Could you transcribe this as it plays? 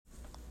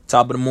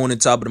Top of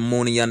the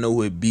morning. Y'all know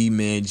who it be,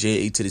 man.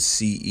 J.A. to the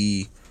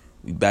C.E.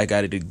 We back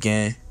at it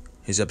again.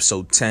 Here's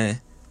episode 10.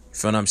 You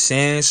feel what I'm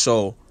saying?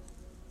 So,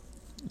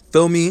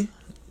 feel me?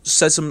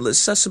 Let's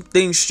set some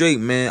things straight,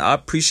 man. I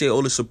appreciate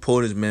all the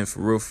supporters, man, for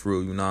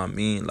real. You know what I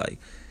mean? Like,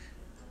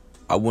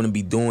 I wouldn't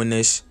be doing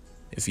this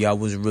if y'all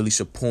wasn't really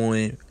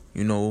supporting,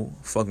 you know,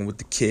 fucking with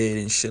the kid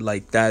and shit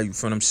like that. You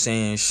feel what I'm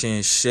saying?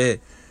 Shit.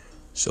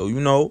 So,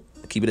 you know,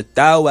 keep it a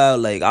thou out.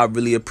 Like, I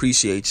really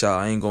appreciate y'all.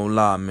 I ain't gonna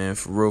lie, man.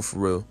 For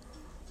real.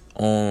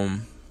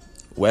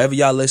 Wherever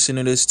y'all listen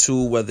to this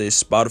to, whether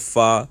it's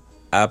Spotify,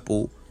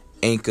 Apple,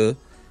 Anchor,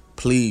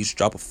 please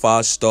drop a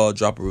 5-star,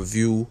 drop a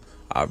review.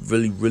 I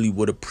really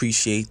would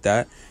appreciate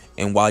that.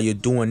 And while you're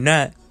doing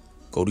that,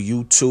 go to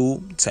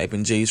YouTube, type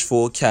in Jay's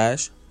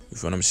Forecast. You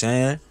feel what I'm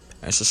saying?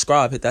 And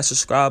subscribe. Hit that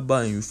subscribe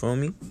button. You feel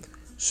me?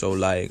 So,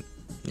 like,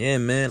 yeah,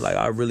 man. Like,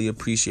 I really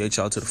appreciate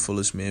y'all to the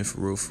fullest, man.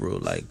 For real.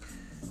 Like,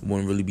 I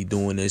wouldn't really be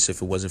doing this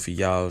if it wasn't for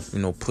y'all, you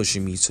know,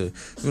 pushing me to,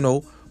 you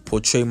know,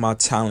 portray my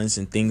talents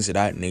and things of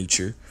that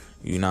nature.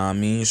 You know what I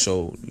mean?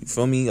 So, you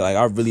feel me? Like,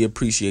 I really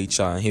appreciate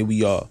y'all. And here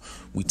we are.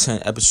 We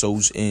 10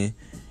 episodes in.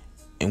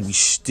 And we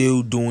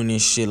still doing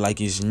this shit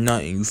like it's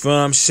nothing. You feel what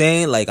I'm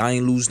saying? Like, I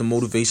ain't lose the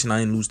motivation.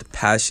 I ain't lose the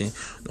passion.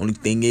 The only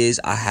thing is,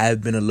 I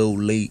have been a little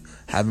late.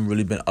 Haven't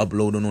really been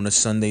uploading on the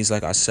Sundays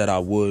like I said I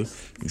would.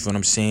 You feel what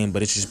I'm saying?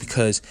 But it's just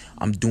because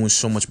I'm doing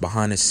so much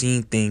behind the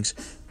scene things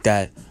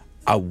that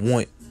I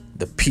want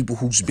the people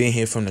who's been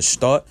here from the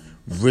start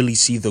really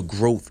see the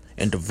growth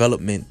and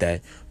development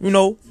that, you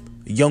know,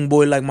 a young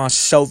boy like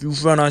myself, you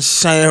feel what I'm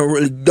saying,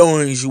 really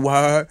doing, you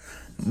heard?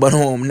 But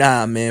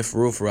nah, man,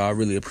 for real, I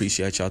really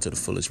appreciate y'all to the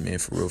fullest, man,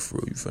 for real,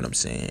 you feel what I'm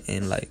saying?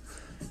 And, like,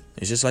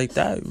 it's just like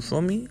that, you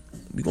feel me?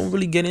 We gonna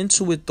really get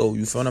into it, though,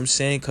 you feel what I'm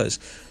saying? Because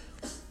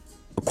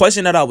a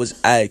question that I was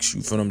asked,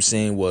 you feel what I'm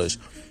saying, was,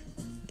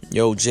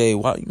 yo, Jay,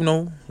 why, you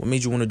know, what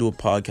made you want to do a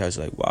podcast?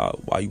 Like,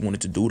 why you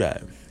wanted to do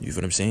that? You feel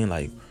what I'm saying?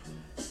 Like,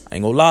 I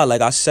ain't gonna lie,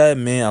 like I said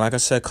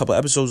a couple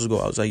episodes ago,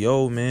 I was like,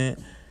 yo,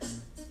 man,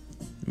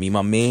 me and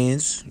my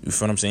mans, you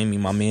feel what I'm saying? Me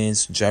and my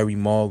mans, Jerry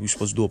Maul, we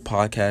supposed to do a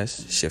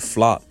podcast. Shit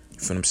flop, you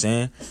feel what I'm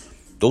saying?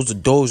 Those are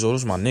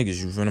my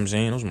niggas, you feel what I'm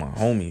saying? Those are my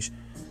homies,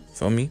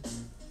 feel me?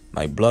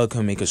 Like, blood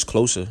can make us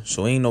closer,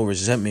 so ain't no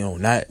resentment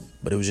on that.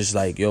 But it was just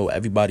like, yo,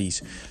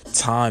 everybody's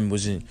time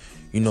wasn't,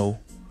 you know,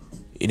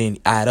 it didn't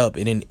add up.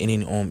 It didn't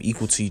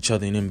equal to each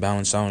other and didn't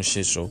balance out and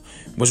shit. So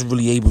wasn't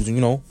really able to,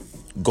 you know,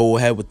 go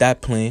ahead with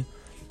that plan.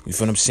 You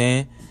feel what I'm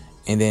saying?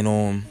 And then,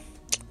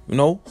 you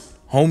know,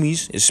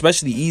 homies,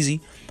 especially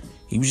Easy,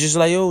 he was just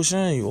like, yo,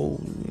 son,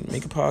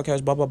 make a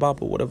podcast, blah,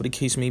 or whatever the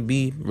case may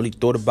be. Really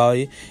thought about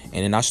it.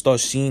 And then I start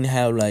seeing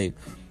how, like,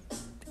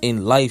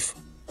 in life,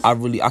 I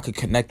could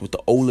connect with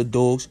the older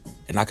dogs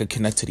and I could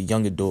connect to the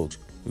younger dogs.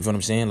 You feel what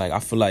I'm saying? Like,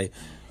 I feel like,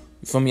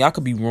 you feel me? I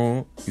could be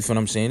wrong. You feel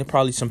what I'm saying? There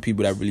probably some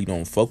people that really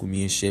don't fuck with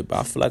me and shit, but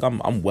I feel like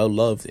I'm well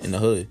loved in the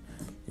hood.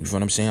 You feel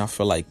what I'm saying? I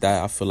feel like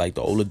that. I feel like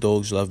the older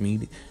dogs love me.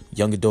 The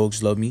younger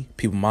dogs love me.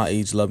 People my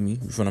age love me.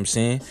 You feel what I'm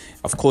saying?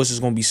 Of course,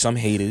 there's going to be some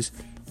haters.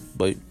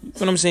 But you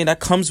feel what I'm saying? That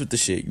comes with the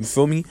shit. You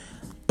feel me?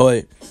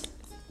 But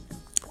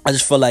I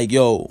just feel like,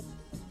 yo,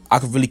 I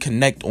could really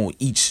connect on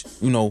each,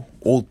 you know,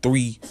 all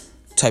three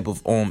type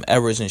of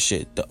eras and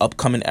shit. The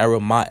upcoming era,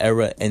 my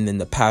era, and then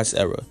the past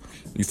era.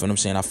 You feel what I'm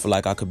saying? I feel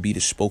like I could be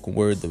the spoken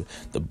word,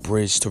 the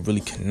bridge to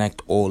really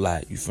connect all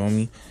that. You feel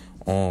me?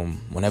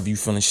 Whenever you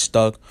feeling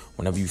stuck,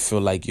 whenever you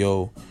feel like,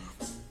 yo,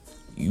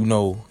 you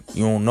know,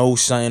 you don't know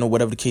something or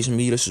whatever the case may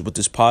be, this is what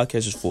this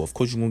podcast is for. Of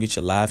course, you're going to get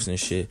your laughs and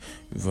shit.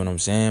 You feel what I'm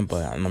saying?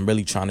 But I'm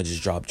really trying to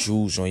just drop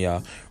jewels on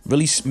y'all.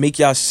 Really make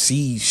y'all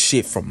see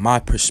shit from my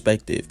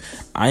perspective.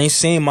 I ain't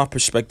saying my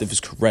perspective is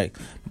correct,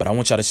 but I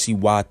want y'all to see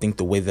why I think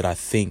the way that I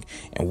think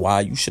and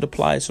why you should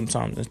apply it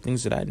sometimes and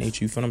things of that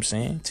nature. You feel what I'm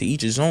saying? To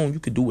each his own. You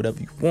could do whatever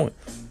you want.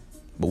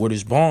 But with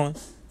his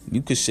bond,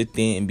 you could sit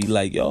there and be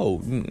like,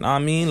 yo, you know what I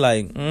mean?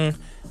 Like,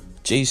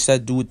 Jay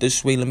said do it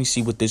this way. Let me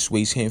see what this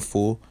way's hitting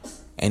for.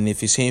 And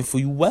if it's hitting for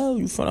you, well,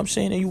 you feel what I'm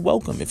saying? Then you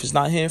welcome. If it's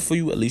not hitting for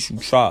you, at least you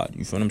tried.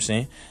 You feel what I'm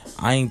saying?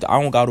 I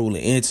don't got all the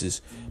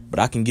answers, but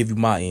I can give you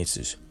my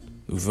answers.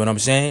 You feel what I'm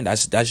saying?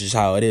 That's just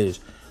how it is.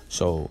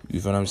 So,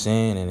 you feel what I'm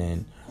saying? And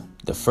then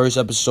the first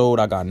episode,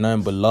 I got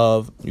nothing but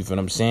love. You feel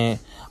what I'm saying?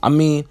 I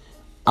mean,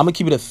 I'm going to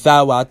keep it a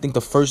thou. I think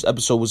the first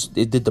episode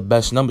it did the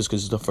best numbers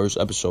because it's the first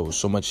episode.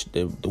 So much,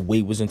 the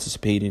weight was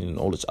anticipated and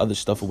all this other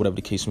stuff or whatever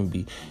the case may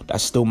be.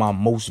 That's still my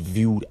most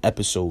viewed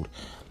episode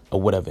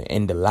or whatever.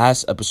 And the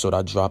last episode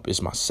I dropped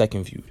is my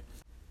second viewed,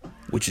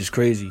 which is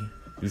crazy.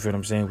 You feel what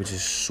I'm saying? Which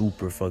is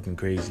super fucking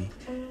crazy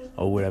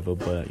or whatever.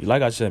 But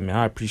like I said, man,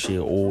 I appreciate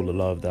all the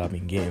love that I've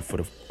been getting for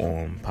the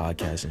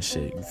podcast and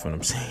shit. You feel what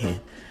I'm saying?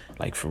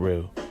 Like, for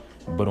real.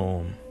 But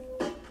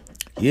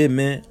yeah,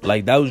 man,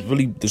 like, that was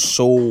really the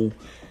sole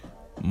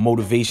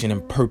motivation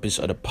and purpose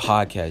of the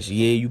podcast.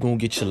 Yeah, you gonna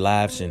get your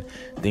laughs and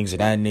things of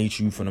that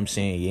nature. You feel what I'm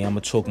saying? Yeah, I'm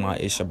gonna talk my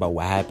ish about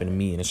what happened to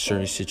me in a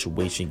certain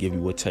situation, give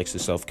you a text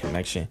of self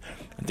connection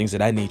and things of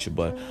that nature.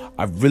 But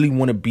I really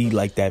want to be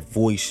like that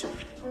voice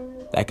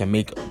that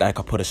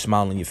can put a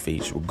smile on your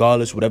face,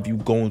 regardless whatever you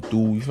going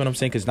through. You feel what I'm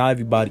saying? Because not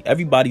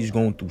everybody's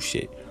going through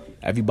shit.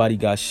 Everybody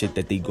got shit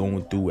that they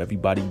going through.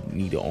 Everybody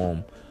need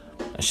to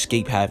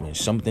escape having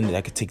something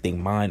that could take their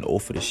mind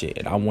off of the shit.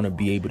 And I want to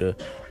be able to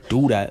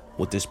do that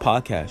with this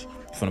podcast. You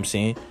feel what I'm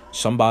saying?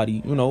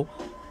 Somebody, you know,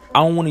 I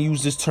don't want to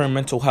use this term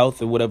mental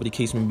health or whatever the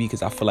case may be,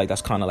 because I feel like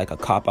that's kind of like a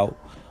cop-out.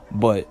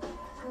 But,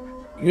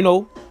 you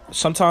know,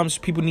 sometimes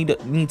people need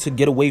to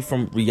get away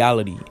from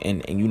reality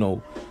and you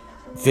know,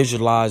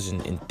 visualize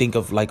and think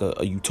of like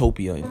a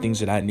utopia and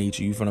things of that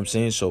nature. You feel what I'm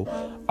saying? So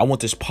I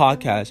want this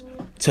podcast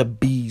to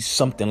be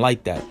something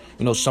like that.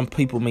 You know, some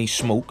people may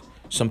smoke.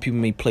 Some people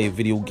may play a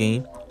video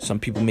game. Some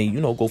people may, you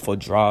know, go for a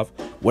drive.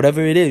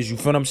 Whatever it is, you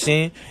feel what I'm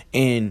saying?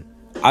 And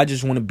I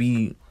just want to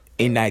be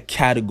in that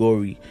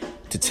category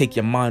to take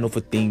your mind off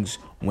of things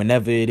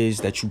whenever it is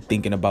that you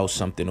thinking about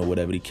something or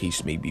whatever the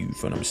case may be. You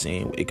feel what I'm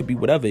saying? It could be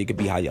whatever. It could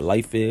be how your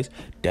life is,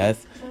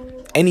 death,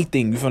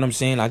 anything. You feel what I'm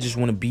saying? I just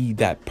want to be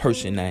that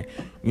person that,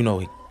 you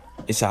know,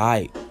 it's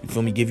alright. You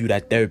feel me? Give you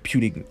that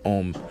therapeutic,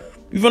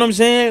 you feel what I'm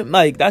saying?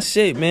 Like, that's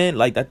it, man.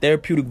 Like, that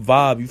therapeutic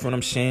vibe. You feel what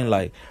I'm saying?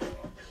 Like,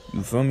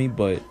 you feel me?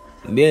 But,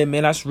 yeah,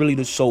 man, that's really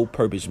the sole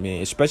purpose,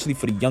 man. Especially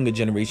for the younger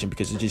generation,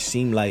 because it just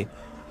seemed like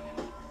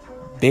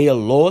they are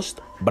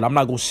lost. But I'm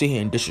not going to sit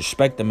here and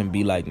disrespect them and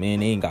be like, man,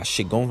 they ain't got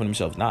shit going for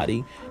themselves. Nah,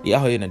 they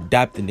out here and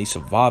adapting, they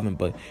surviving.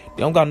 But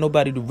they don't got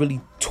nobody to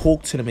really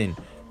talk to them and,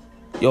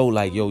 yo,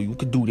 you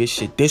could do this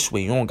shit this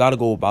way. You don't got to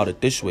go about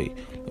it this way.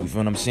 You feel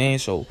what I'm saying?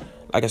 So,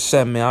 like I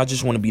said, man, I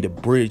just want to be the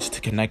bridge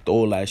to connect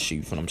all that shit.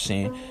 You feel what I'm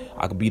saying?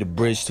 I could be the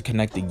bridge to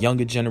connect the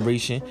younger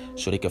generation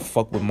so they can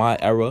fuck with my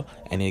era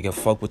and they can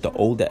fuck with the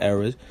older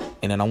eras.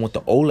 And then I want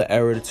the older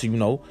era to, you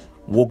know,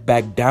 walk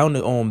back down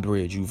the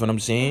bridge. You feel what I'm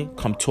saying?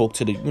 Come talk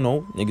to the, you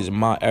know, niggas in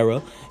my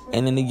era.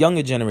 And then the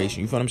younger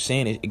generation. You feel what I'm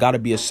saying? It got to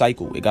be a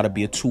cycle. It got to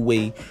be a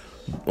two-way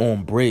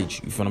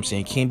bridge. You feel what I'm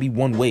saying? It can't be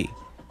one way.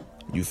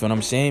 You feel what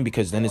I'm saying?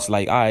 Because then it's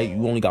like, all right,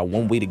 you only got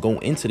one way to go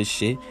into the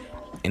shit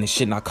and the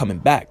shit not coming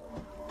back.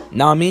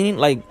 Know what I mean?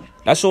 Like,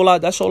 that's all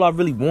I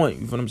really want.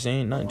 You feel what I'm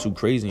saying? Nothing too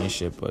crazy and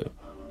shit, but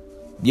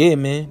yeah,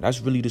 man, that's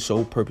really the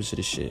sole purpose of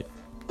the shit.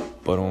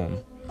 But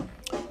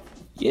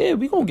yeah,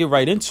 we gonna get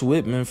right into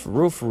it, man, for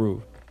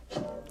real.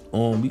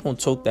 We gonna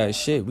talk that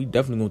shit. We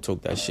definitely gonna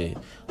talk that shit.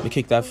 We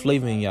kick that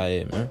flavor in y'all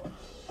head, man.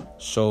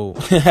 So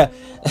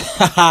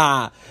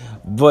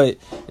but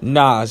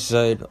nah,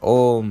 son,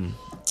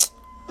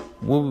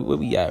 where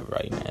we at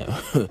right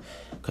now?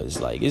 Cause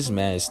like it's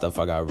mad stuff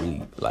I gotta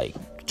really like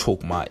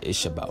talk my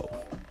ish about.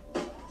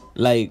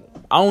 Like,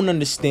 I don't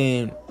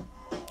understand.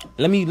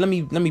 Let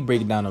me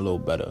break it down a little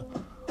better.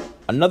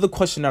 Another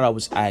question that I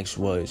was asked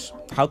was,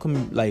 how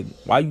come, like,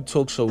 why you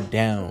talk so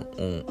down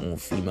on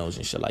females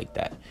and shit like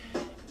that?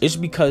 It's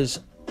because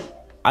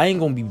I ain't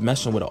gonna be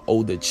messing with an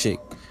older chick,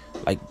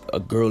 like a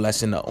girl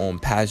that's in the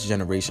past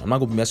generation. I'm not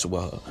gonna be messing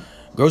with her.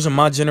 Girls in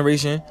my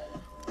generation,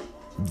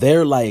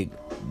 they're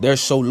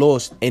so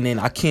lost, and then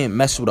I can't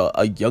mess with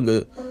a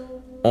younger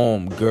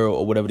girl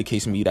or whatever the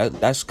case may be.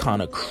 That's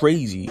kind of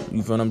crazy.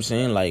 You feel what I'm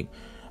saying? Like,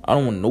 I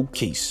don't want no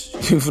case.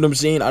 You feel what I'm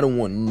saying? I don't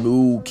want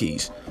no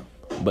case.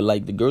 But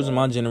like the girls in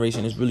my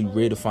generation, it's really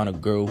rare to find a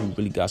girl who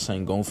really got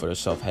something going for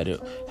herself, head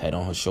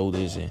on her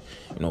shoulders, and,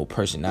 you know,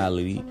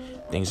 personality,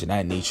 things of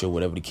that nature,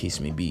 whatever the case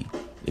may be.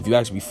 If you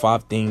ask me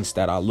 5 things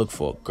that I look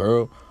for a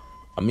girl,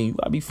 I mean, you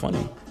gotta be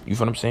funny. You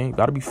feel what I'm saying? You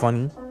gotta be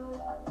funny.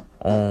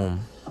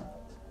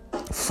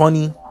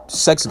 Funny.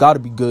 Sex gotta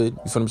be good.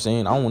 You feel what I'm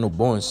saying? I don't want no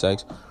boring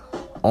sex.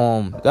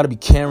 Gotta be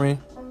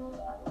caring.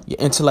 Your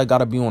intellect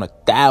gotta be on a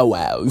thou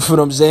wow. You feel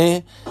what I'm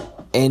saying?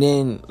 And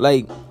then,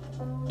 like,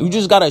 you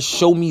just gotta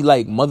show me,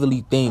 like,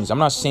 motherly things. I'm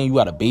not saying you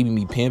gotta baby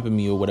me, pamper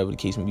me, or whatever the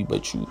case may be,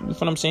 but you feel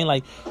what I'm saying?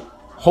 Like,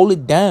 hold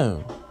it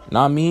down. Know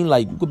what I mean?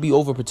 Like, you could be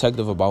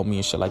overprotective about me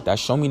and shit like that.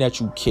 Show me that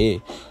you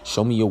care.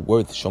 Show me your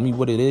worth. Show me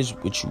what it is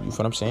with you. You feel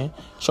what I'm saying?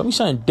 Show me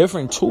something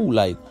different, too.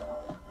 Like,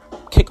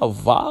 kick a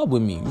vibe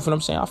with me. You feel what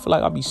I'm saying? I feel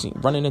like I be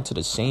running into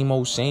the same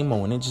old,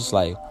 and it's just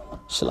like,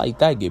 shit like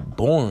that get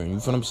boring. You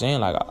feel what I'm saying?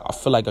 Like, I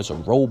feel like it's a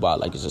robot.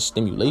 Like, it's a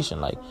stimulation.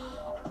 Like,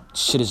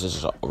 shit is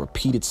just a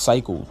repeated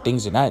cycle.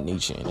 Things of that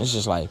nature. And it's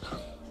just like,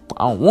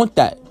 I don't want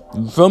that.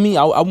 You feel me?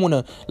 I want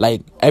to,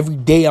 like, every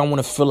day I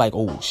want to feel like,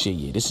 oh, shit,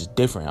 yeah, this is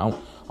different. I'm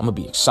going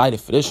to be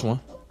excited for this one.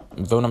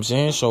 You feel what I'm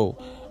saying? So,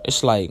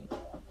 it's like,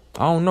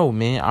 I don't know,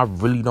 man. I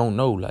really don't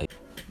know. Like,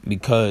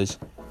 because,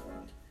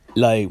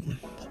 like,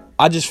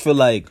 I just feel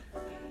like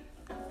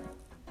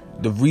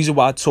the reason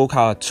why I talk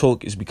how I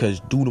talk is because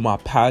due to my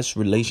past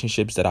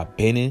relationships that I've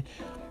been in,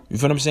 you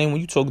feel what I'm saying?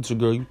 When you talking to a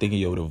girl, you thinking,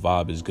 yo, the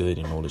vibe is good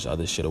and all this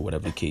other shit or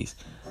whatever the case.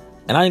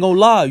 And I ain't gonna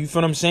lie, you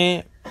feel what I'm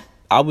saying?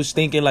 I was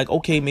thinking like,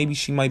 okay, maybe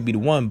she might be the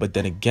one. But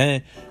then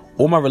again,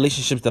 all my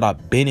relationships that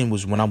I've been in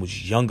was when I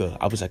was younger.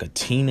 I was like a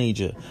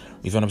teenager.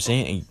 You feel what I'm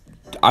saying?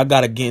 And I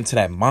gotta get into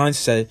that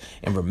mindset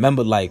and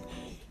remember, like,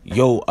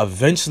 yo,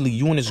 eventually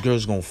you and this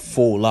girl's gonna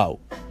fall out.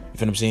 You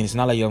feel what I'm saying? It's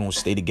not like y'all gonna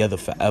stay together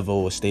forever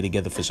or stay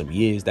together for some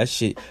years. That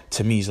shit,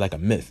 to me, is like a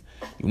myth.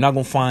 You're not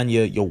gonna find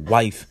your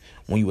wife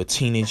when you a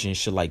teenager and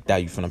shit like that.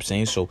 You feel what I'm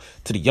saying? So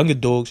to the younger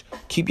dogs,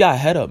 keep y'all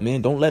head up,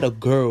 man. Don't let a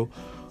girl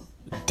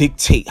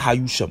dictate how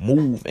you should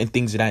move and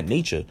things of that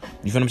nature.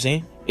 You feel what I'm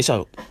saying? It's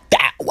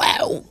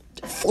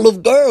full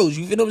of girls.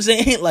 You feel what I'm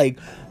saying? Like,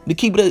 to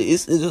keep it,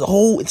 it's a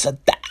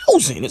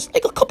 1,000. It's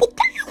like a couple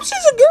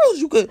thousands of girls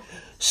you could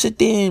sit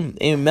there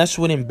and mess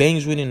with and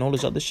bangs with and all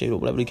this other shit or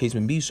whatever the case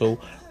may be. So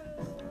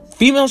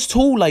females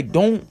too, like,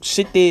 don't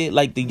sit there,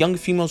 like the younger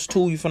females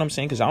too. You feel what I'm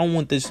saying? Because I don't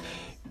want this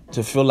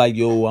to feel like,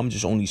 yo, I'm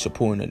just only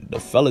supporting the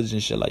fellas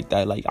and shit like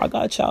that. Like, I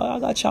got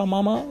y'all,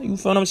 mama. You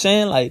feel what I'm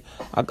saying? Like,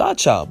 I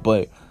got y'all.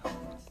 But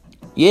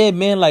yeah,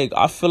 man, like,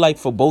 I feel like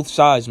for both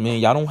sides, man,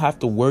 y'all don't have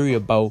to worry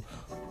about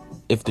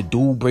if the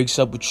dude breaks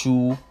up with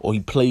you or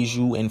he plays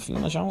you. And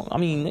females,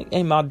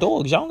 and my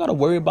dogs, y'all don't gotta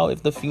worry about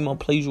if the female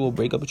plays you or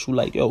break up with you.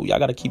 Like, yo, y'all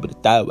gotta keep it a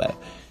thigh way.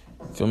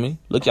 Feel me?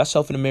 Look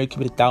yourself in the mirror,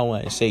 keep it a thigh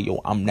way, and say, yo,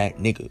 I'm that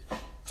nigga.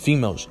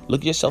 Females,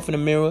 look yourself in the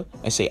mirror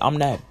and say, I'm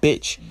that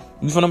bitch.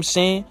 You feel what I'm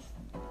saying?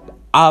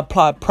 I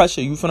apply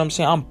pressure. You feel what I'm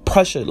saying? I'm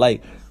pressure.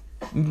 Like,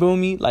 you feel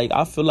me? Like,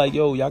 I feel like,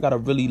 yo, y'all gotta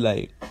really,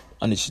 like,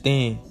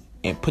 understand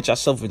and put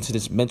yourself into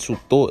this mental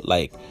thought.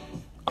 Like,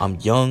 I'm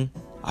young.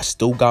 I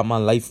still got my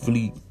life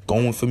really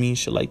going for me and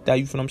shit like that.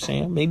 You feel what I'm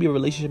saying? Maybe a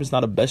relationship is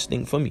not the best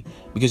thing for me.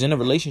 Because in a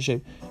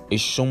relationship,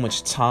 it's so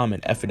much time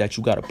and effort that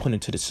you gotta put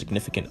into the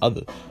significant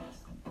other.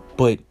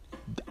 But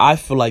I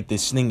feel like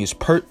this thing is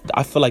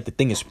I feel like the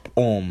thing is,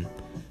 damn,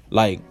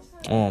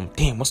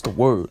 what's the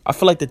word? I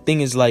feel like the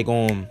thing is like,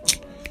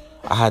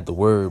 I had the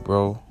word,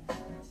 bro.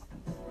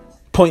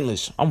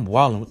 Pointless. I'm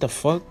wilding. What the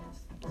fuck?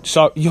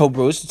 Sorry, yo,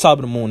 bro. It's the top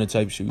of the morning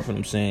type shit. You feel what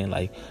I'm saying?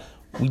 Like,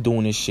 we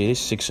doing this shit. It's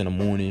 6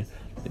 a.m. You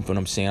feel what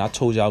I'm saying? I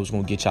told y'all I was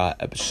gonna get y'all an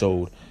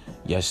episode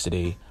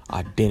yesterday.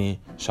 I didn't.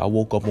 So I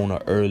woke up on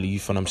it early. You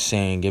feel what I'm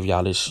saying? Give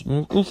y'all this.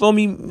 You feel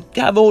me?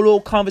 Have a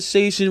little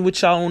conversation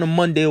with y'all on a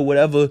Monday or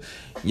whatever.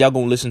 Y'all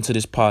gonna listen to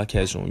this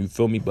podcast on. You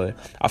feel me? But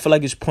I feel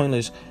like it's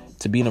pointless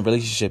to be in a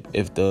relationship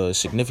if the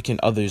significant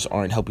others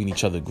aren't helping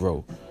each other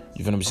grow.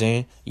 You feel what I'm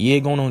saying? Yeah,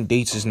 going on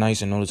dates is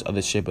nice and all this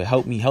other shit, but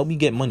help me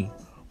get money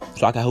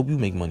so I can help you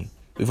make money.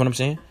 You feel what I'm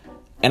saying?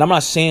 And I'm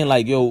not saying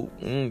like, yo,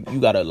 you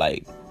gotta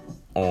like,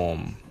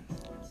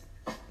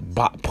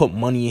 put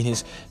money in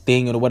his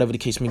thing or whatever the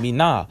case may be.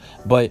 Nah,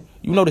 but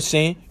you know the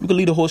saying, you can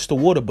lead a horse to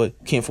water, but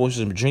can't force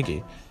him to drink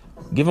it.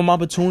 Give him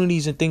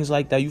opportunities and things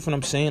like that. You feel what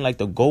I'm saying? Like,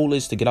 the goal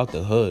is to get out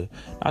the hood,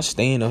 not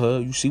stay in the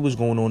hood. You see what's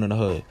going on in the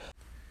hood.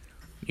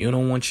 You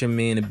don't want your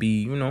man to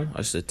be,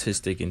 a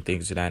statistic and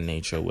things of that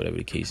nature, or whatever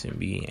the case may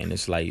be. And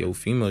it's like, yo,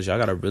 females, y'all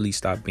gotta really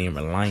stop being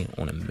reliant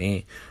on a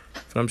man.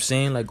 You feel what I'm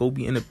saying? Like, go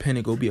be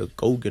independent, go be a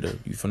go-getter.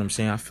 You feel what I'm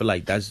saying? I feel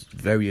like that's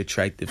very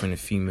attractive in a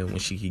female when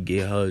she can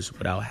get hers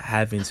without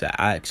having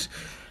to ask,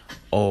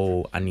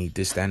 oh, I need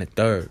this, that, and the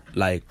third.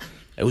 Like,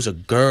 it was a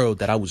girl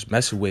that I was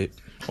messing with,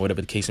 or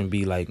whatever the case may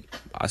be, like,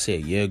 I say a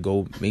year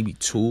ago, maybe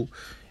 2,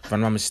 if I'm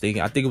not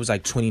mistaken. I think it was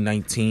like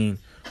 2019.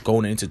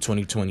 Going into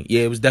 2020.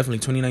 Yeah, it was definitely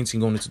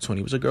 2019 going into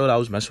 2020. It was a girl that I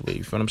was messing with.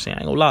 You feel what I'm saying?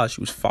 I ain't gonna lie.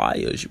 She was fire.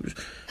 You feel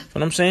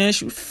what I'm saying?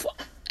 She was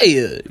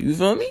fire. You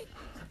feel me?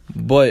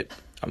 But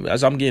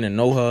as I'm getting to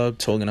know her,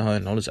 talking to her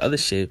and all this other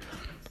shit,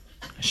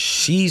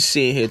 she's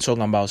sitting here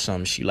talking about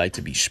something she like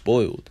to be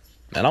spoiled.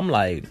 And I'm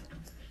like,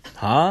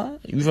 huh?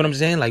 You feel what I'm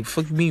saying? Like,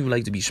 fuck me, you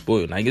like to be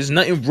spoiled. Like, there's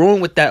nothing wrong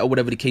with that or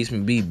whatever the case may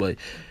be. But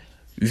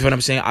you feel what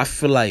I'm saying? I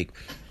feel like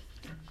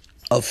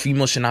a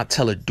female should not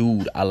tell a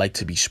dude, I like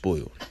to be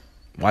spoiled.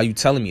 Why are you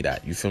telling me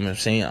that? You feel what I'm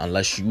saying?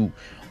 Unless you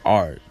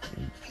are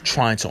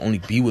trying to only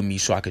be with me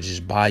so I could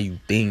just buy you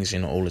things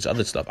and all this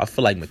other stuff. I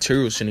feel like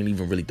material shouldn't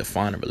even really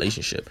define a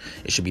relationship.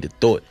 It should be the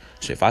thought.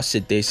 So if I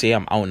sit there, say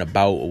I'm out and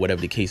about or whatever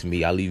the case may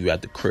be, I leave you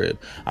at the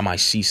crib. I might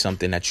see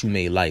something that you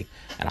may like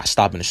and I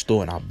stop in the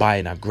store and I buy it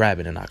and I grab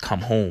it and I come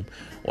home,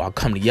 or I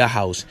come to your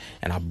house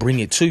and I bring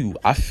it to you.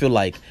 I feel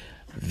like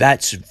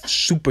that's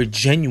super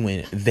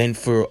genuine than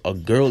for a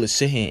girl to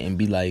sit here and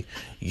be like,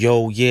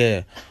 yo,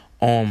 yeah,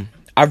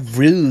 I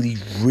really,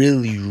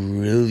 really,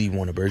 really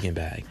want a Birkin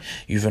bag.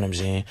 You feel what I'm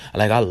saying?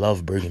 Like, I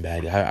love Birkin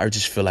bag. I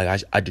just feel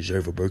like I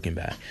deserve a Birkin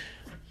bag.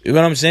 You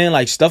know what I'm saying?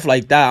 Like, stuff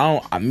like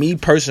that. Me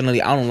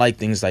personally, I don't like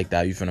things like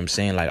that. You feel what I'm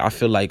saying? Like, I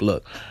feel like,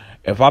 look,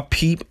 if I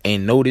peep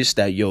and notice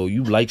that, yo,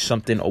 you like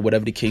something or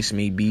whatever the case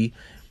may be,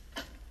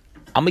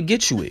 I'm gonna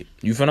get you it.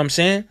 You feel what I'm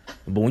saying?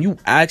 But when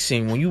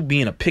you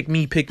being a pick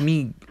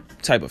me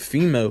type of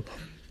female,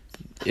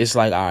 it's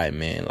like, all right,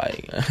 man,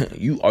 like,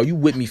 are you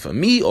with me for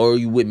me, or are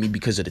you with me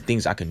because of the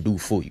things I can do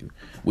for you?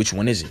 Which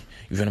one is it?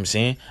 You feel what I'm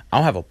saying? I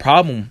don't have a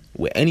problem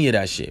with any of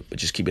that shit, but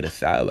just keep it a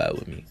thou out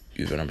with me.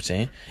 You feel what I'm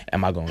saying?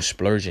 Am I going to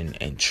splurge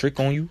and trick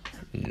on you?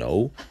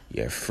 No,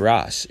 you're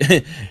frost.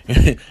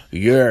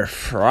 You're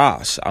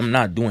frost. I'm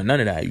not doing none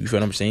of that. You feel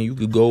what I'm saying? You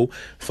could go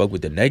fuck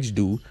with the next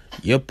dude.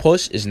 Your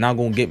puss is not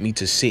going to get me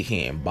to sit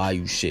here and buy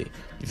you shit.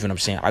 You feel what I'm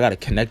saying? I got to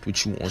connect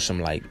with you on some,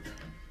 like,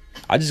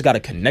 I just got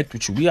to connect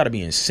with you. We got to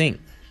be in sync.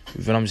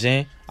 You feel what I'm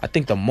saying? I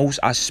think the most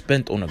I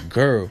spent on a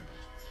girl,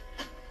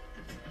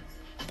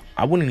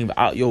 I'm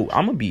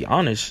gonna be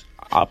honest,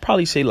 I'll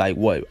probably say like,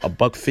 what,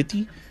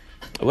 $150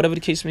 or whatever the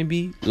case may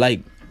be.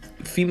 Like,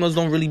 females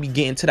don't really be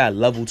getting to that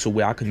level to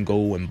where I can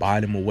go and buy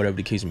them or whatever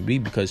the case may be,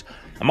 because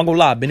I'm not gonna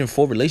lie, I've been in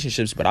 4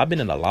 relationships, but I've been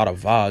in a lot of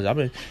vibes. I've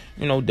been,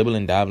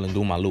 dibbling, dabbling,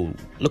 doing my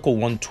little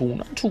 1, 2,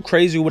 not too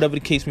crazy or whatever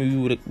the case may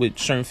be with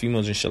certain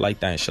females and shit like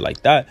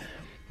that.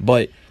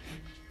 But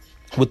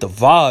with the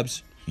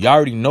vibes, you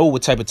already know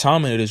what type of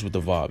time it is with the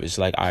vibe. It's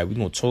like, all right, we're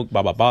going to talk,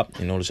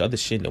 and all this other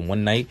shit. And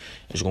one night,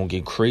 it's going to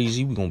get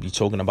crazy. We're going to be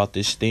talking about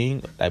this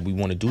thing that we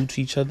want to do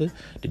to each other.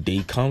 The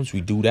day comes,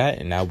 we do that.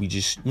 And now we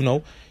just,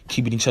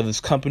 keeping each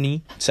other's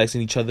company, texting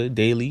each other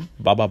daily,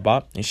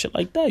 and shit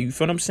like that. You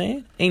feel what I'm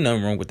saying? Ain't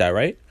nothing wrong with that,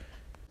 right?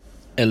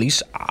 At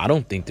least I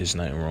don't think there's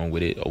nothing wrong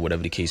with it, or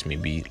whatever the case may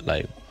be.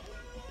 Like,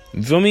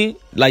 you feel me?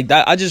 Like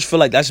that, I just feel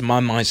like that's my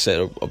mindset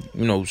of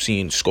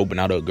scoping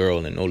out a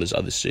girl and all this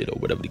other shit or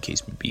whatever the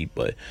case may be.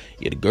 But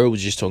yeah, the girl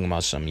was just talking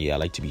about something. Yeah, I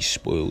like to be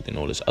spoiled and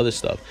all this other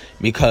stuff,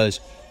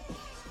 because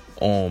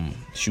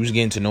she was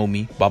getting to know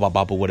me,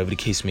 or whatever the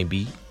case may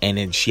be. And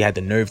then she had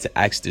the nerve to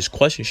ask this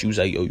question. She was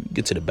like, yo, you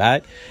get to the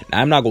bag.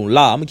 Now, I'm not gonna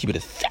lie, I'm gonna keep it a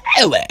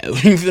thou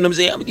out. You feel what I'm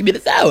saying? I'm gonna keep it a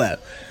thou out.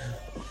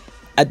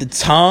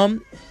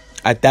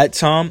 At that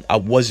time, I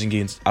wasn't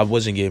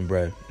getting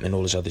bread and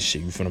all this other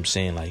shit. You feel what I'm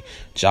saying? Like,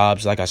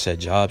 jobs, like I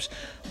said,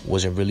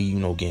 wasn't really,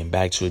 getting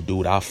back to a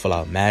dude. I'll fill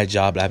out mad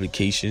job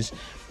applications,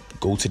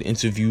 go to the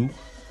interview,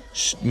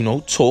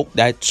 talk.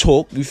 You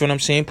feel what I'm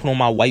saying? Put on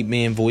my white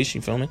man voice.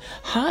 You feel me?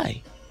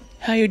 Hi,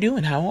 how you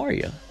doing? How are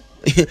you?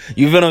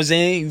 You feel what I'm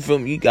saying? You feel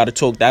me? You gotta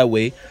talk that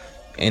way.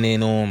 And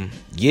then,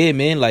 yeah,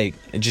 man, like,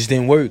 it just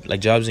didn't work. Like,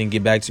 jobs didn't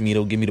get back to me.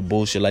 They'll give me the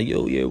bullshit. Like,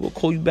 yo, yeah, we'll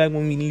call you back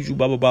when we need you,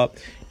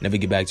 Never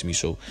get back to me.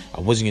 So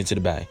I wasn't getting to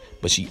the bag.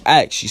 But she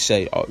asked, she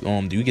said,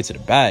 do you get to the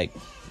bag?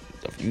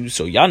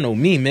 So y'all know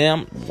me,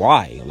 man.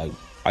 Why? Like,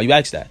 why you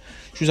ask that?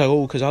 She was like,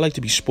 oh, because I like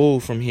to be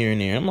spoiled from here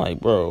and there. I'm like,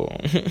 bro,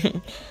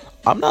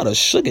 I'm not a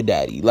sugar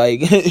daddy.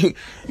 Like,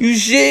 you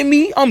shit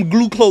me? I'm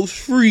glucose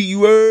free,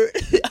 you heard?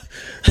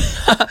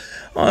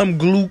 I'm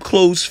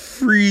glucose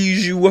free,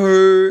 you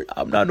heard?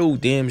 I'm not no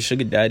damn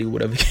sugar daddy,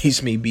 whatever the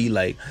case may be.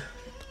 Like,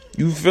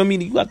 you feel me?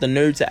 You got the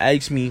nerve to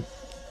ask me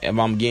if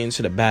I'm getting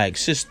to the bag.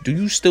 Sis, do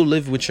you still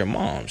live with your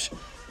moms?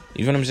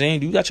 You feel what I'm saying?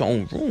 Do you got your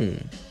own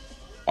room?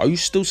 Are you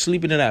still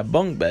sleeping in that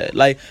bunk bed?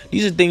 Like,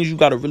 these are things you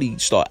got to really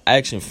start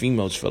asking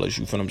females, fellas.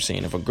 You feel what I'm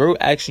saying? If a girl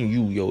asking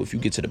you, yo, if you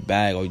get to the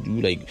bag, or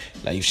you like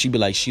if she be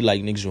like, she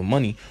like niggas with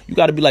money, you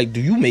got to be like,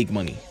 do you make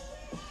money?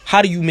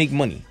 How do you make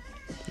money?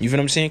 You feel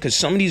what I'm saying? Because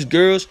some of these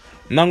girls,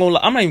 I'm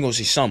not even gonna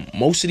say some.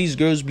 Most of these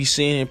girls be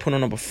saying and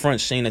putting up a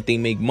front saying that they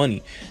make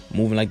money,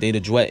 moving like they the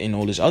duet and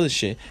all this other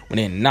shit, when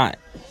they're not.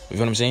 You feel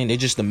what I'm saying? They're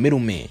just the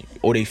middleman,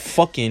 or they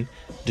fucking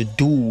the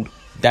dude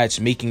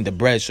that's making the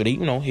bread. So they,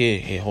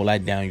 here, hold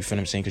that down. You feel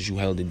what I'm saying? Because you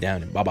held it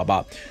down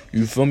and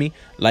You feel me?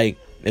 Like,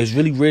 it's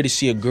really rare to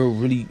see a girl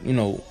really,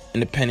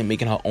 independent,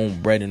 making her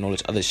own bread and all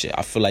this other shit.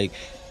 I feel like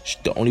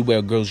the only way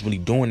a girl's really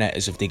doing that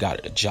is if they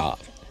got a job.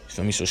 You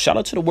feel me? So shout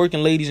out to the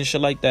working ladies and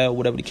shit like that, or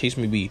whatever the case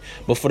may be.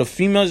 But for the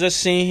females that's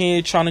sitting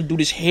here trying to do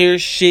this hair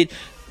shit,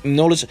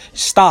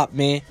 stop,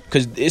 man,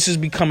 because this is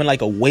becoming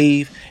like a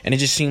wave, and it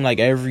just seems like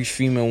every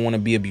female want to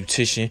be a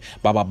beautician.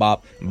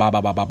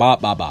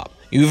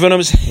 You feel what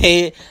I'm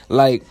saying?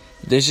 Like,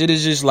 this shit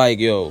is just like,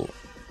 yo,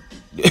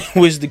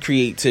 where's the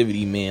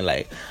creativity, man?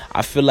 Like,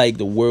 I feel like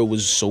the world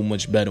was so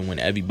much better when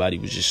everybody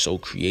was just so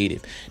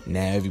creative.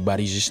 Now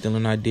everybody's just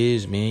stealing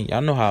ideas, man.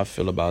 Y'all know how I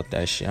feel about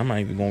that shit. I'm not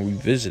even gonna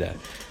revisit that.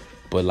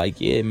 But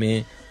like, yeah,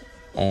 man,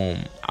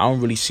 I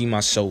don't really see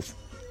myself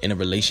in a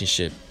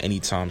relationship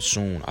anytime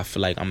soon. I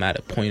feel like I'm at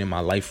a point in my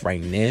life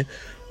right now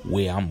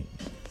where I'm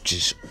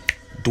just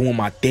doing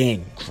my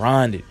thing,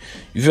 grinding.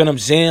 You feel what I'm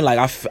saying?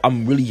 Like,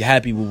 I'm really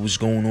happy with what's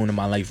going on in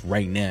my life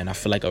right now, and I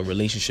feel like a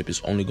relationship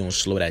is only going to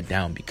slow that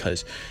down,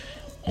 because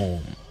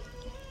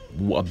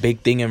a big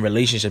thing in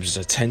relationships is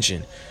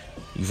attention.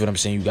 You feel what I'm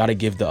saying? You got to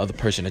give the other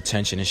person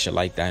attention and shit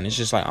like that. And it's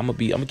just like, I'm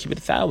gonna keep it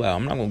a thou out.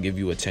 I'm not gonna give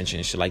you attention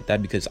and shit like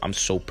that, because I'm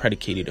so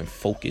predicated and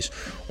focused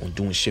on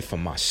doing shit for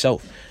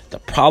myself. The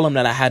problem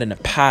that I had in the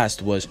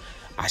past was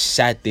I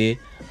sat there,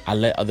 I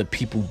let other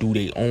people do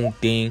their own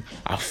thing.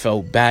 I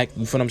fell back.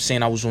 You feel what I'm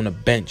saying? I was on the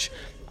bench.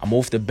 I'm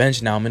off the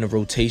bench now. I'm in the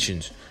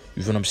rotations.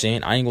 You feel what I'm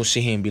saying? I ain't gonna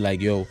sit here and be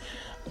like, yo,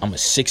 I'm a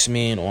 6th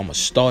man or I'm a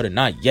starter.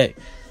 Not yet.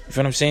 You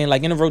feel what I'm saying?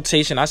 Like, in the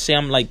rotation, I say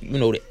I'm like, the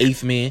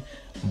 8th man,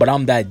 but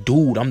I'm that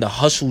dude. I'm the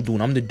hustle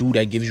dude. I'm the dude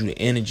that gives you the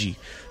energy.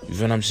 You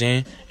feel what I'm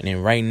saying? And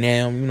then right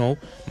now,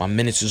 my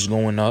minutes is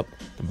going up.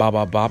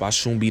 I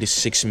soon be the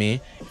 6th man.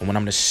 And when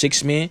I'm the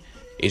 6th man,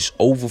 it's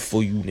over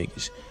for you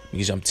niggas.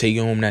 Because I'm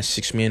taking home that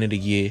 6th man of the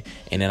year,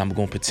 and then I'm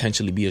going to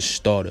potentially be a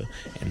starter.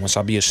 And once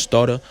I be a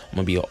starter, I'm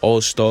going to be an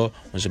all-star.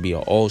 Once I be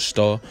an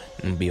all-star,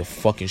 I'm going to be a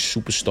fucking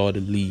superstar of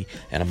the league,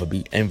 and I'm going to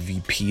be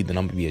MVP, then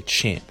I'm going to be a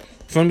champ.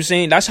 You feel what I'm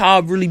saying? That's how I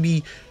really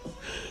be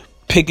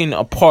picking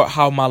apart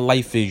how my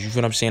life is. You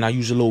feel what I'm saying? I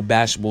use a little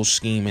basketball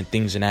scheme and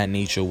things of that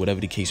nature, whatever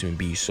the case may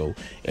be. So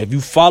if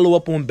you follow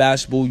up on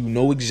basketball, you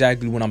know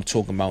exactly what I'm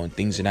talking about and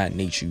things of that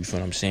nature. You feel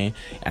what I'm saying?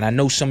 And I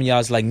know some of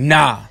y'all's like,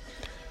 nah,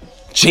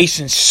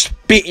 Jason's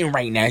spitting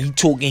right now. He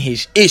talking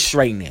his ish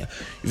right now. You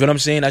feel what I'm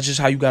saying? That's just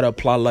how you gotta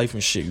apply life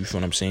and shit. You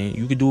feel what I'm saying?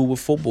 You could do it with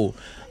football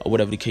or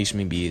whatever the case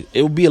may be.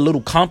 It would be a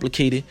little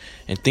complicated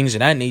and things of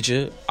that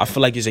nature. I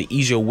feel like it's an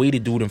easier way to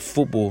do it in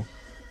football.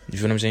 You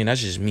feel what I'm saying?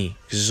 That's just me.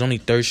 Because it's only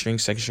third string,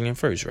 second string, and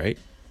first, right?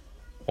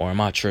 Or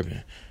am I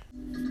tripping?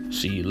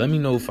 See, let me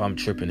know if I'm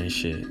tripping and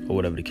shit or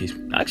whatever the case.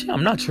 Actually,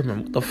 I'm not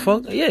tripping. What the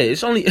fuck? Yeah,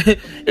 it's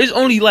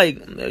only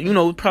like, you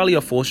know, probably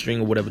a fourth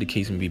string or whatever the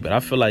case may be. But I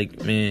feel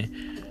like,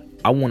 man,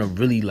 I want to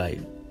really like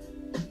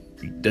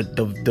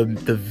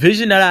the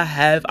vision that I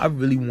have. I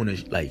really want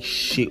to like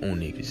shit on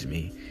niggas,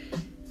 man.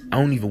 I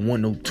don't even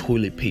want no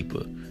toilet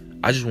paper.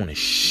 I just want to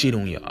shit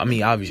on you. I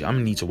mean, obviously, I'm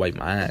gonna need to wipe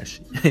my ass.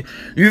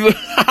 you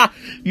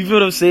feel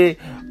what I'm saying?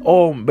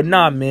 But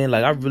nah, man.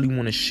 Like, I really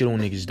want to shit on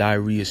niggas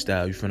diarrhea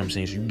style. You feel what I'm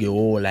saying? So you get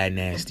all that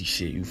nasty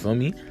shit. You feel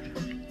me?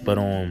 But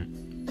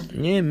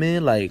yeah,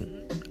 man. Like,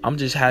 I'm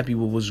just happy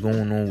with what's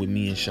going on with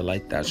me and shit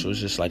like that. So it's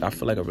just like I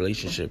feel like a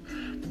relationship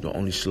will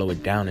only slow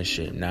it down and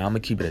shit. Now I'm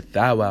gonna keep it a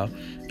thou.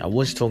 I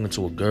was talking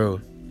to a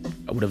girl,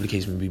 or whatever the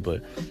case may be,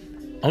 but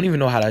I don't even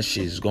know how that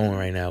shit is going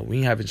right now.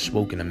 We haven't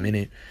spoken a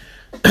minute.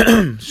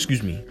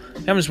 Excuse me.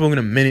 Haven't spoken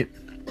a minute.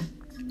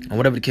 And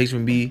whatever the case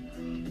may be,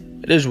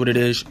 it is what it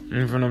is.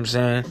 You feel what I'm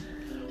saying?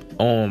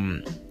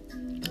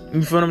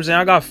 You feel what I'm saying?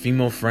 I got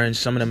female friends.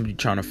 Some of them be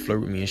trying to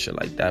flirt with me and shit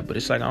like that. But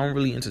it's like I don't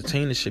really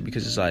entertain this shit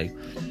because it's like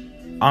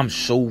I'm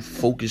so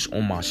focused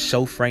on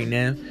myself right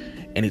now.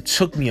 And it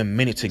took me a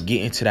minute to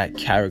get into that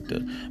character.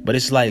 But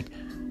it's like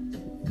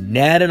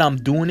now that I'm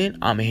doing it,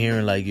 I'm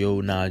hearing like,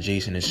 yo, nah,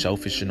 Jason is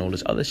selfish and all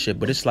this other shit.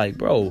 But it's like,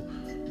 bro,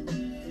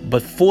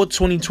 but for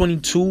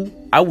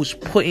 2022, I was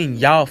putting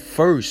y'all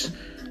first.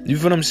 You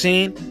feel what I'm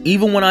saying?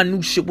 Even when I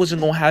knew shit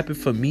wasn't gonna happen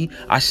for me,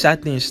 I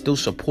sat there and still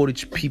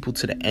supported people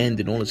to the end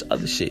and all this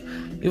other shit.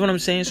 You know what I'm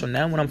saying? So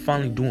now when I'm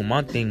finally doing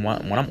my thing,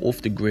 when I'm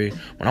off the grid,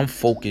 when I'm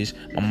focused,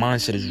 my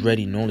mindset is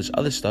ready and all this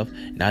other stuff,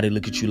 now they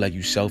look at you like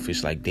you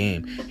selfish, like,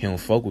 damn, he don't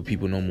fuck with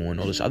people no more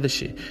and all this other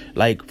shit.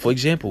 Like, for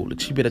example,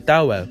 let's keep it a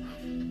thou. You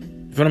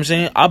feel what I'm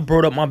saying? I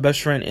brought up my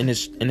best friend in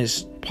this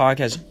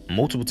podcast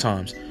multiple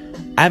times.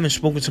 I haven't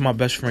spoken to my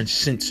best friend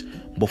since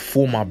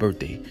before my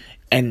birthday.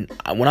 And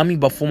when I mean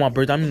before my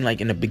birthday, I mean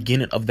like in the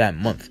beginning of that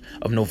month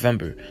of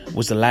November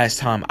was the last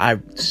time I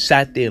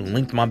sat there,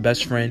 linked my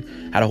best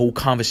friend, had a whole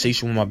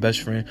conversation with my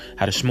best friend,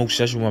 had a smoke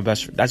session with my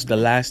best friend. That's the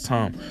last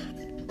time.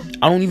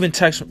 I don't even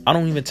text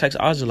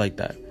Aja like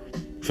that. You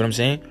feel what I'm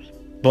saying?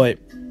 But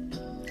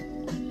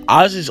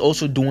Aja is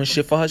also doing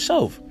shit for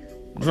herself.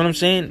 You know what I'm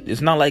saying? It's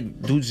not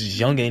like dudes is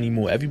younger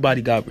anymore.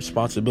 Everybody got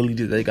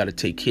responsibilities they got to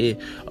take care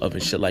of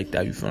and shit like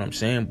that. You feel what I'm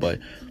saying? But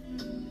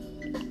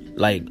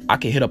like, I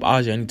can hit up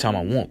Aja anytime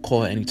I want,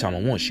 call her anytime I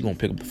want. She gonna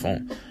pick up the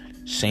phone.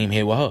 Same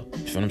here with her. You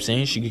feel what I'm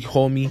saying? She can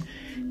call me,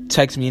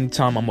 text me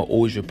anytime. I'ma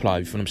always reply.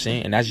 You feel what I'm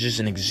saying? And that's just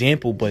an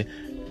example, but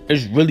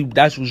it's really,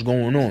 that's what's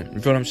going on. You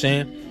feel what I'm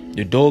saying?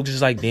 The dogs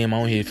is like, damn, I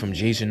don't hear from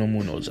Jason no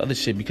more and all this other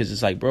shit, because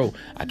it's like, bro,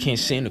 I can't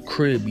sit in the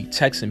crib, be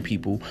texting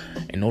people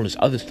and all this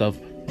other stuff,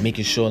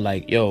 making sure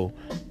like, yo,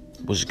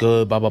 what's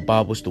good, blah, blah,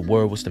 blah, what's the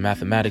word, what's the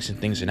mathematics and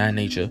things of that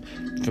nature.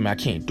 For me, I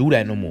can't do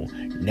that no more.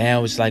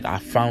 Now it's like I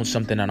found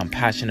something that I'm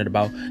passionate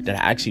about, that I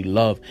actually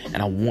love, and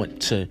I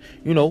want to,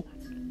 you know,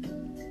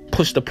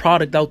 push the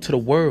product out to the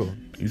world.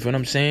 You feel what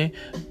I'm saying?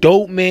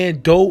 Dope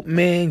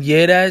man,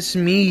 yeah, that's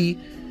me.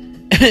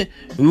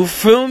 You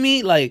feel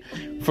me? Like,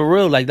 for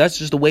real, like, that's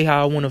just the way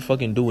how I want to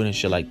fucking do it and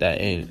shit like that.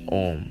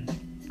 And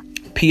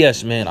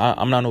P.S., man,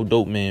 I'm not no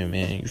dope man.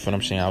 You feel what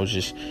I'm saying? I was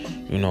just,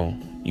 you know,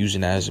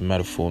 using that as a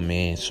metaphor,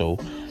 man. So,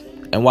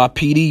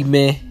 NYPD,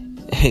 man,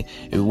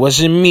 it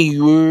wasn't me,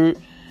 word.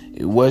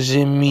 It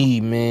wasn't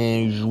me,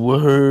 man. You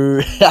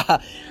word.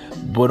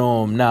 But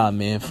nah,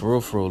 man, for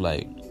real,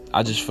 like,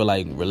 I just feel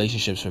like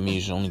relationships for me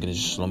is only gonna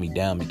just slow me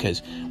down,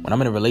 because when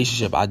I'm in a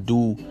relationship, I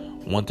do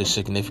want the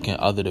significant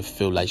other to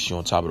feel like she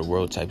on top of the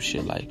world type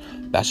shit. Like,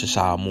 that's just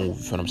how I move.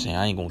 You feel what I'm saying?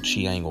 I ain't gonna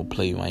cheat, I ain't gonna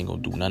play you, I ain't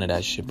gonna do none of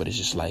that shit. But it's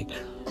just like,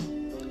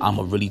 I'm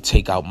gonna really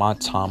take out my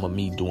time of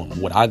me doing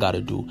what I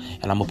gotta do,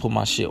 and I'm gonna put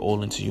my shit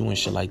all into you and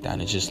shit like that.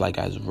 And it's just like,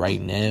 as right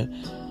now,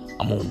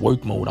 I'm on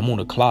work mode, I'm on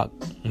the clock.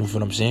 You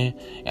feel what I'm saying?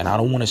 And I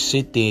don't want to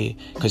sit there,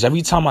 because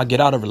every time I get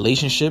out of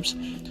relationships,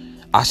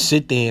 I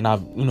sit there and I,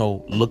 you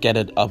know, look at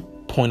a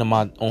point of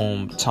my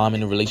time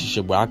in the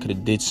relationship where I could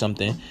have did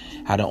something,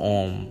 had a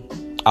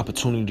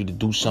opportunity to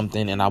do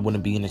something, and I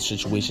wouldn't be in the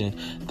situation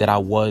that I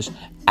was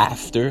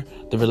after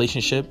the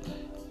relationship.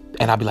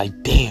 And I'd be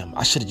like, damn,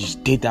 I should have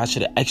just did that. I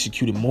should have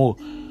executed more.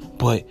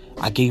 But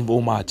I gave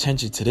all my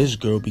attention to this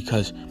girl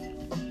because,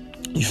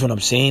 you feel what I'm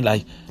saying?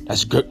 Like,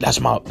 that's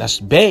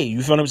bae.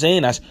 You feel what I'm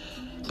saying? That's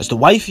the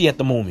wifey at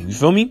the moment. You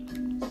feel me?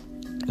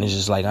 And it's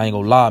just like, I ain't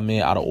gonna lie,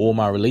 man. Out of all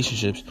my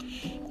relationships,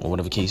 or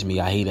whatever case me,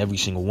 I hate every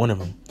single one of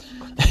them.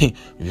 You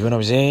feel what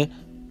I'm saying?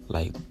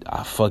 Like,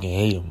 I fucking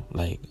hate them.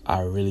 Like,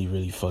 I really,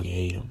 really fucking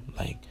hate them.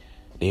 Like,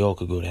 they all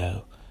could go to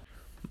hell.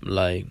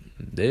 Like,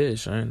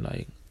 this, man.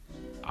 Like,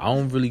 I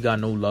don't really got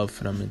no love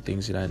for them and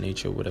things of that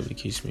nature, whatever the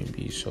case may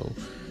be. So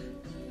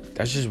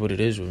that's just what it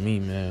is with me,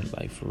 man.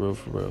 Like, for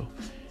real.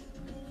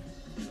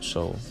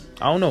 So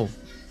I don't know.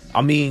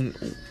 I mean,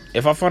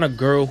 if I find a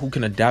girl who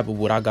can adapt with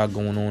what I got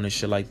going on and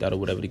shit like that, or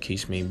whatever the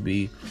case may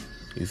be,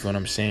 you feel what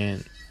I'm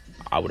saying?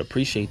 I would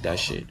appreciate that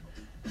shit,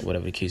 or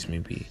whatever the case may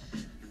be.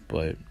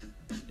 But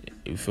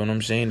you feel what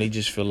I'm saying? They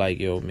just feel like,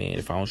 yo, man,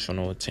 if I don't show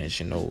no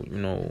attention, no, you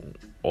know,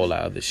 all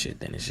that other shit,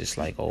 then it's just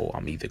like, oh,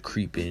 I'm either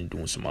creeping,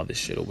 doing some other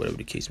shit, or whatever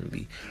the case may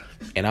be.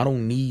 And I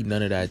don't need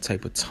none of that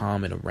type of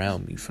time and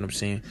around me. You feel what I'm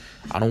saying?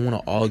 I don't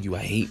want to argue. I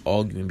hate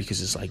arguing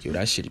because it's like, yo,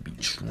 that shit be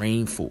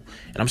drainful.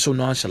 And I'm so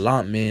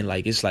nonchalant, man.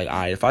 Like, it's like, all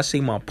right, if I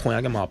say my point,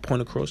 I get my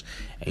point across,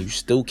 and you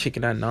still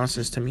kicking that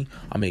nonsense to me,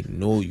 I'm going to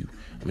ignore you.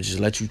 I'm going to just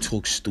let you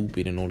talk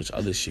stupid and all this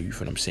other shit. You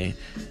feel what I'm saying?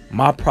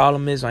 My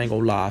problem is, I ain't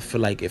going to lie, I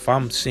feel like if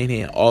I'm sitting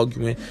here and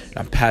arguing and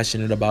I'm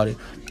passionate about it,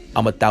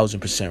 I'm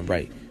 1,000%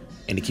 right.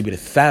 And to keep it a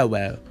fat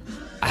while,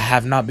 I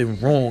have not been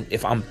wrong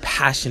if I'm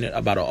passionate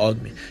about an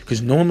argument.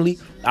 Because normally,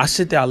 I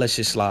sit there, I let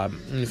shit slide.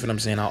 You know what I'm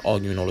saying? I'll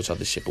argue and all this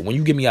other shit. But when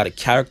you get me out of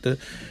character,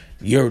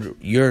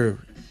 you're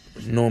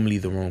normally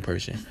the wrong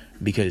person.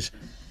 Because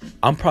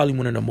I'm probably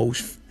one of the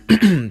most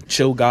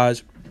chill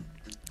guys.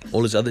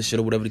 All this other shit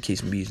or whatever the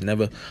case may be. It's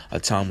never a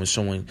time when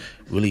someone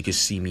really could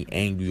see me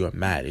angry or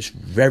mad. It's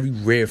very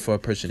rare for a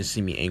person to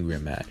see me angry or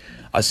mad.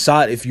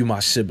 Aside if you my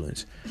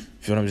siblings. You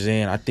feel what I'm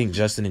saying? I think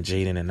Justin and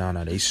Jaden and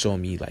Nana, they saw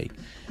me like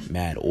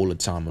mad all the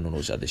time and all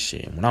those other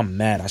shit. And when I'm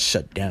mad, I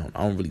shut down.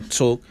 I don't really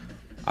talk.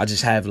 I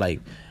just have like,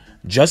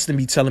 Justin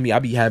be telling me I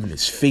be having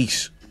his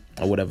face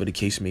or whatever the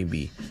case may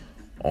be,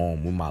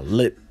 with my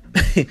lip.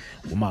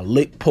 With my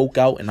lip poke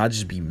out, and I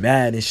just be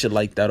mad and shit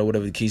like that or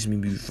whatever the case may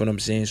be. You feel what I'm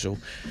saying? So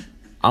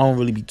I don't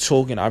really be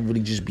talking. I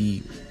really just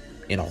be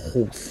in a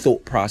whole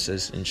thought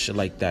process and shit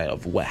like that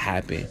of what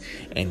happened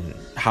and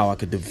how I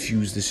could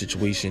diffuse the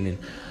situation and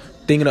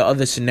thinking of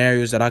other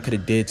scenarios that I could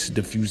have did to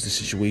diffuse the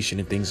situation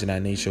and things of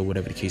that nature,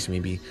 whatever the case may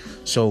be.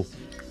 So,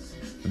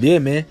 yeah,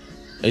 man.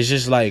 It's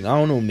just like, I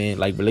don't know, man.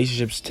 Like,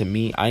 relationships to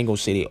me, I ain't gonna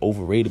say they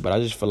overrated, but I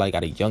just feel like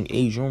at a young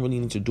age, you don't really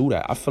need to do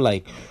that. I feel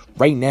like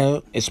right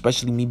now,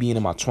 especially me being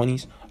in my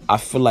 20s, I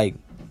feel like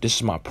this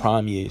is my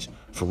prime years.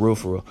 For real,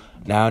 for real.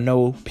 Now, I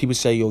know people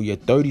say, yo, your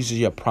 30s is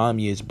your prime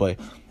years, but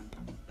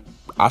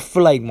I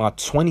feel like my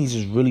 20s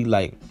is really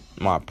like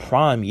my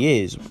prime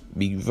years.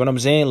 You feel what I'm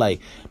saying? Like,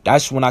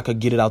 that's when I could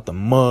get it out the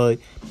mud,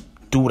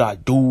 do what I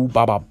do,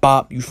 bop,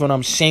 bop. You feel what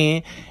I'm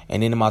saying?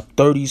 And then in my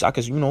 30s, I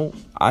could, you know,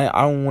 I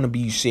don't want to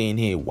be sitting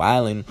here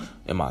wilding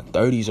in my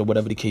 30s or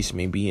whatever the case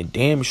may be, and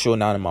damn sure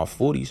not in my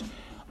 40s.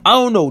 I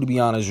don't know, to be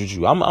honest with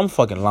you. I'm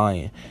fucking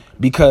lying,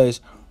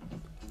 because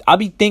I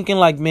be thinking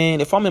like,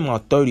 man, if I'm in my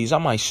 30s, I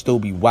might still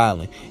be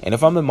wilding, and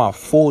if I'm in my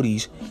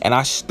 40s and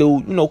I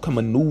still, you know, can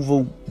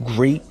maneuver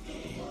great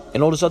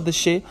and all this other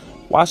shit,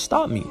 why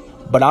stop me?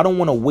 But I don't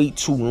want to wait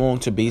too long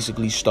to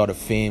basically start a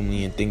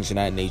family and things of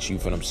that nature. You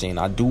feel what I'm saying?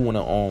 I do want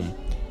to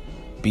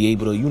be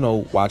able to, you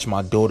know, watch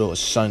my daughter or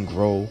son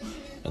grow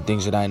and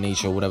things of that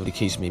nature, whatever the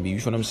case may be. You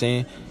feel what I'm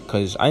saying?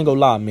 Because I ain't gonna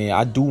lie, man,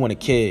 I do want a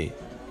kid.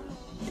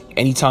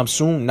 Anytime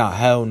soon? Nah,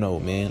 hell no,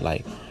 man.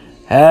 Like,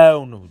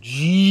 hell no.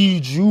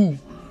 Jeez, you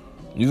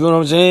feel what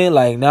I'm saying?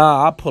 Like,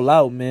 nah, I pull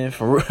out, man,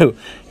 for real.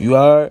 You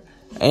heard?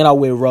 And I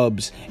wear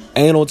rubs.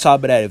 And on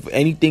top of that, if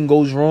anything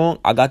goes wrong,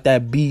 I got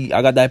that B.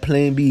 I got that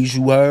plan B's.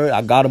 You heard?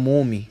 I got them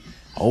on me.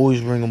 I always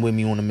bring them with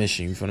me on a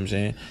mission. You feel what I'm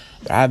saying?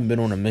 But I haven't been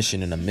on a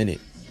mission in a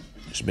minute.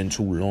 It's been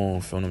too long.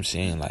 You feel what I'm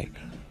saying? Like,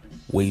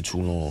 way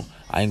too long.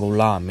 I ain't gonna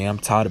lie, man. I'm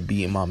tired of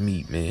beating my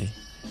meat, man.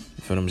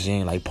 You feel what I'm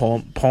saying? Like,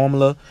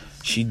 Pamela,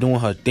 she doing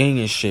her thing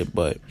and shit,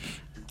 but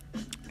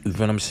you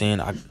feel what I'm saying?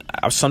 I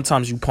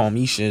sometimes you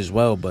Palmisha as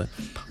well, but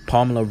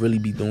Pamela really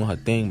be doing her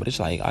thing. But it's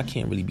like, I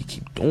can't really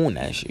keep doing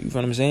that shit. You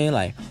feel what I'm saying?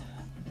 Like,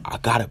 I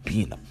gotta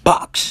be in the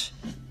box.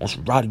 On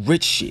some Roddy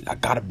Rich shit, I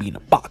gotta be in the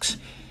box.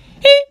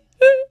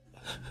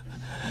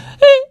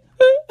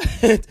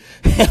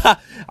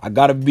 I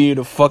gotta be in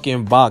the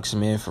fucking box,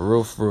 man. For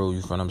real.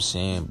 You feel what I'm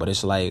saying? But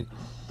it's like,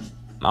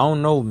 I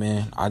don't know,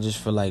 man. I just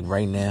feel like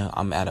right now,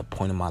 I'm at a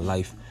point in my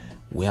life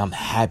where I'm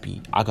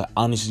happy. I could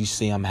honestly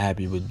say I'm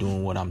happy with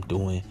doing what I'm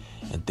doing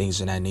and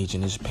things of that nature.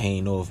 And it's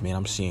paying off, man.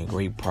 I'm seeing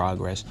great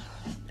progress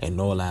and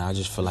all that. I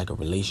just feel like a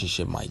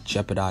relationship might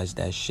jeopardize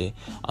that shit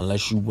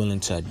unless you're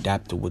willing to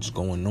adapt to what's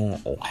going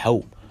on or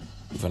help.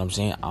 You feel what I'm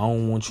saying? I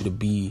don't want you to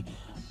be,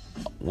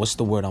 what's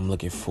the word I'm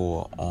looking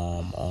for?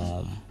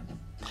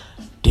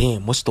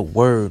 Damn, what's the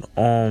word?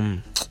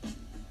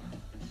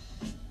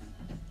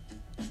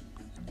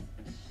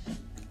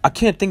 I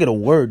can't think of the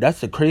word.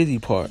 That's the crazy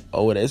part.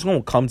 Oh, it's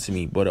gonna come to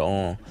me, but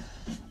damn.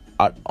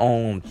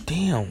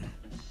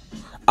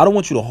 I don't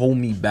want you to hold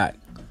me back,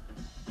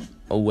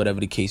 or whatever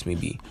the case may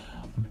be.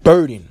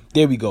 Burden.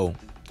 There we go.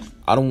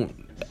 I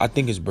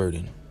think it's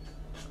burden,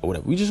 or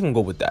whatever. We just gonna go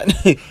with that.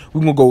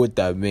 We gonna go with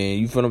that, man.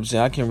 You feel what I'm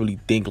saying? I can't really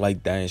think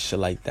like that and shit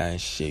like that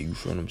and shit. You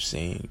feel what I'm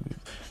saying? You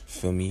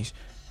feel me? It's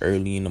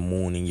early in the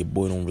morning. Your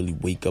boy don't really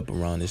wake up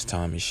around this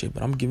time and shit.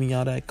 But I'm giving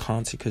y'all that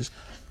content because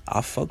I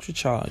fucks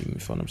with y'all. You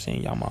feel what I'm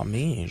saying? Y'all my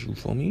mans. You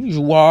feel me?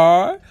 You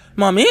are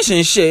my mans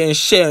and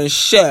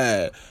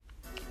shit.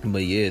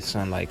 But yeah,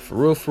 son, like, for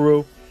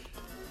real.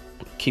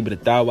 keep it a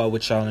thou out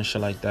with y'all and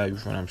shit like that. You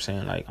feel what I'm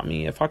saying? Like, I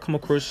mean, if I come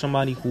across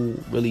somebody who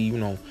really, you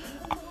know,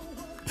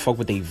 fuck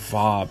with they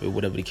vibe or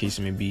whatever the case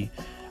may be,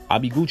 I'll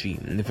be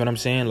Gucci. You feel what I'm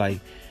saying?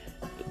 Like,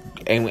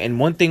 and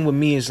one thing with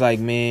me is like,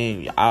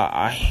 man,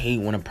 I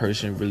hate when a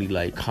person really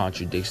like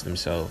contradicts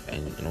themselves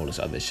and all this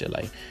other shit.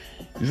 Like,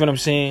 you feel what I'm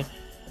saying?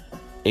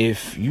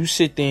 If you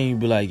sit there and you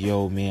be like,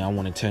 yo, man, I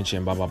want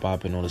attention, blah, blah, blah,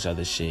 and all this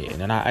other shit,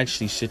 and then I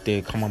actually sit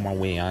there, come on my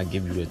way, and I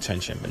give you the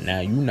attention, but now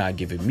you not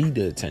giving me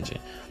the attention,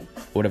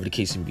 whatever the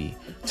case may be.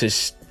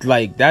 Just,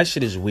 like, that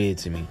shit is weird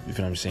to me. You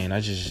feel what I'm saying?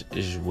 It's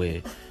just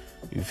weird.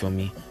 You feel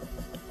me?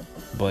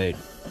 But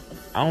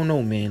I don't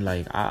know, man.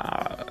 Like,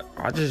 I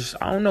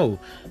don't know.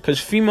 Because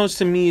females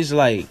to me is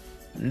like,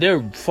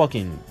 they're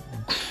fucking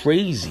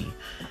crazy.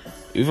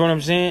 You feel what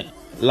I'm saying?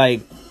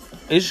 Like,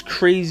 it's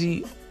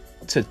crazy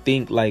to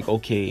think like,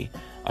 okay,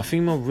 a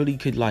female really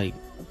could like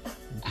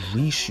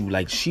grease you.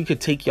 Like, she could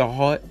take your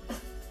heart,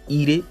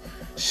 eat it,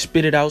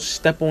 spit it out,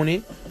 step on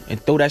it, and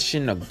throw that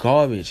shit in the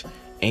garbage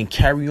and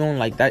carry on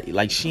like that.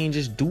 Like, she ain't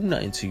just do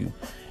nothing to you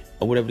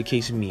or whatever the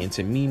case may be. And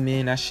to me,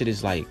 man, that shit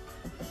is like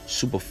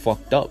super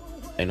fucked up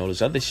and all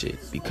this other shit.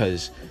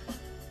 Because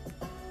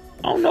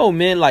I don't know,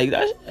 man. Like,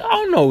 I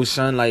don't know,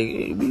 son. Like,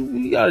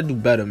 we gotta do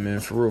better, man.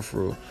 For real,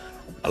 for real.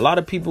 A lot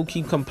of people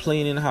keep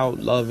complaining how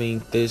love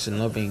ain't this and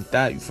love ain't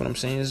that. You feel what I'm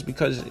saying? It's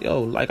because,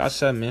 yo, like I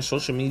said, man,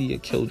 social media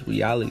killed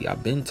reality.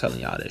 I've been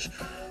telling y'all this. You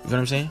feel what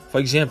I'm saying? For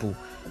example,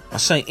 my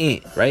son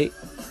Ant, right?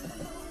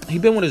 He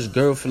been with his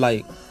girl for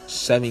like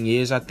 7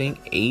 years, I think.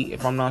 8,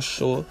 if I'm not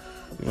sure.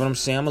 You know what I'm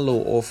saying? I'm a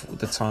little off with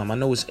the time. I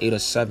know it's 8 or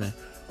 7.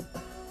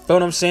 Feel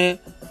what I'm saying?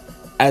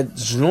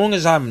 As long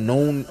as I've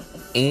known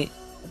Ant, you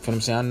feel what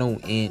I'm saying? I know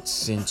Ant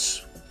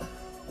since,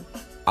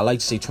 I like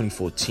to say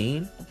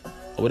 2014.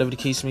 Or whatever the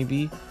case may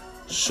be.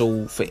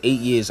 So for 8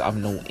 years I've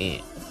known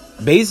Ant,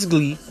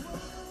 basically,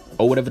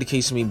 or whatever the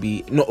case may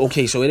be. No,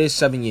 okay, so it is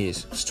 7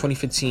 years. It's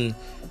 2015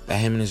 that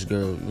him and his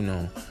girl, you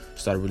know,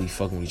 started really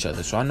fucking with each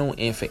other. So I know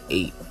Ant for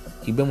 8.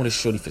 He been with his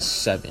shorty for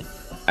 7.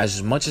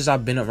 As much as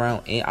I've been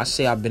around Ant, I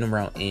say I've been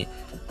around Ant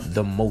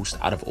the most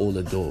out of all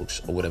the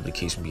dogs, or whatever the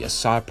case may be,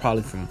 aside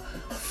probably from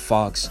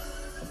Fox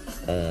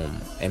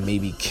and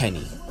maybe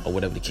Kenny, or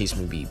whatever the case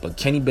may be. But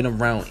Kenny been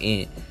around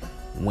Ant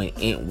when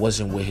Ant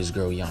wasn't with his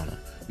girl Yana.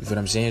 You feel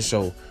what I'm saying?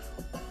 So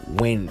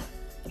when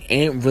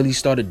Ant really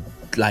started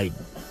like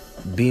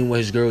being with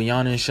his girl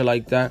Yana and shit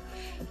like that,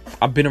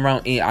 I've been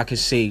around Ant. I could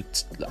say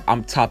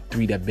I'm top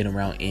 3 that been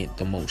around Ant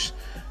the most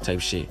type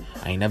shit.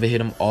 I ain't never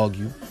heard him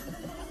argue.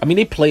 I mean,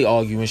 they play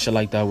argue and shit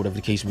like that, whatever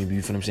the case may be.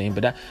 You feel what I'm saying?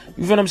 But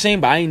you feel what I'm saying?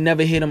 But I ain't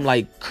never heard them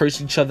like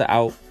curse each other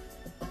out,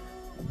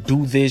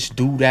 do this,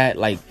 do that.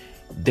 Like,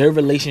 their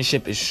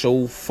relationship is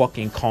so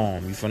fucking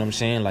calm. You feel what I'm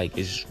saying? Like,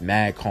 it's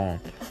mad calm.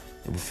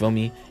 You feel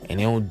me? And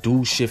they don't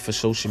do shit for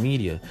social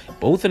media.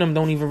 Both of them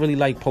don't even really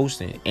like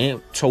posting.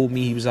 Ant told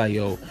me, he was like,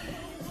 yo,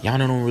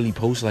 Yana don't really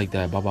post like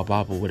that, blah, blah,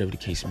 blah, or whatever the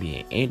case may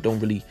be. Ant don't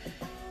really...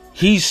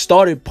 He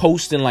started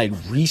posting like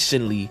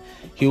recently.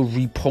 He'll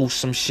repost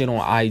some shit on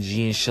IG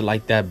and shit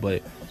like that.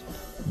 But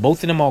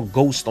both of them are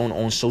ghosts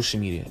on social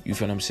media. You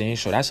feel what I'm saying?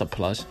 So that's a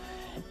plus.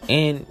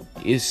 And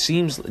it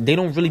seems they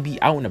don't really be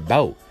out and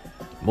about.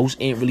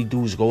 Most Ant really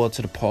do is go out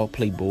to the park,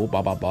 play ball,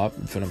 blah, blah, blah.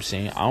 You feel what I'm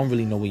saying? I don't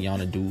really know what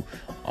Yana do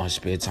on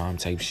spare time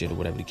type shit or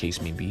whatever the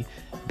case may be.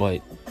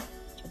 But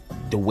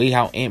the way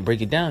how Ant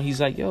break it down, he's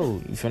like,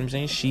 yo, you feel what I'm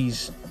saying?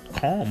 She's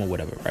calm or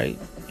whatever, right?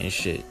 And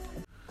shit.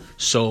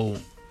 So,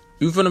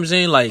 you feel what I'm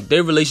saying? Like,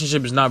 their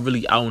relationship is not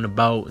really out and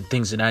about and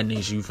things of that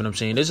nature. You feel what I'm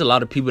saying? There's a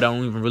lot of people that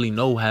don't even really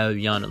know how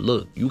Yana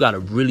look. You gotta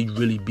really,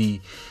 really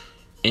be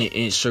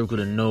in circle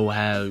to know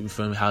how, you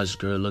feel me, how his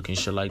girl look and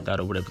shit like that,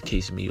 or whatever the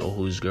case may be, or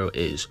who his girl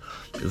is.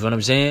 You feel what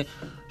I'm saying?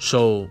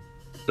 So,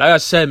 like I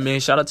said,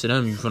 man, shout out to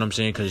them, you feel what I'm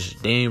saying? Because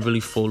they ain't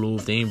really follow,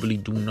 they ain't really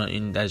do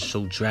nothing that's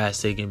so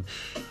drastic, and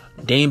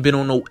they ain't been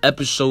on no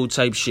episode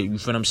type shit, you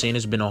feel what I'm saying?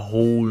 It's been a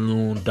whole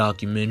long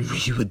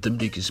documentary with them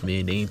niggas,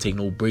 man. They ain't take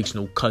no breaks,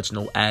 no cuts,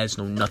 no ads,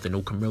 no nothing,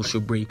 no commercial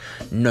break,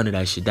 none of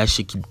that shit. That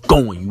shit keep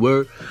going, you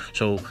heard?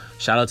 So,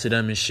 shout out to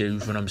them and shit, you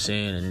feel what I'm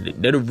saying?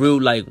 And they're the real,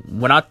 like,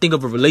 when I think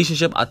of a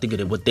relationship, I think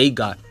of what they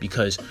got,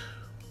 because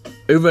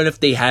even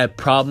if they had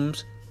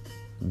problems,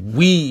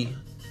 we,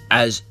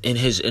 as in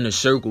his inner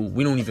circle,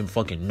 we don't even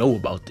fucking know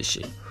about this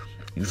shit.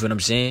 You feel what I'm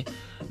saying?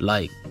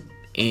 Like,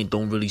 Ant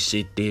don't really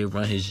sit there,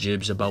 run his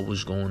jibs about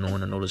what's going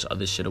on and all this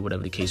other shit or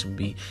whatever the case may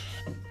be.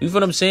 You feel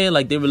what I'm saying?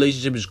 Like, their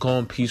relationship is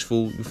calm,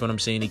 peaceful. You feel what I'm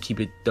saying? They keep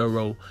it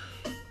thorough.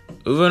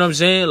 You feel what I'm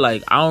saying?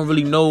 Like, I don't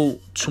really know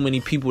too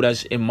many people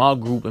that's in my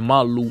group, in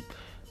my loop,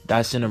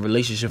 that's in a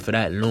relationship for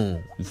that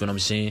long. You feel what I'm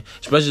saying?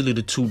 Especially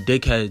the 2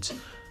 dickheads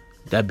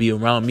that be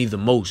around me the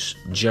most,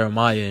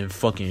 Jeremiah and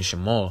fucking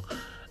Shamar.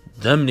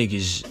 Them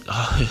niggas,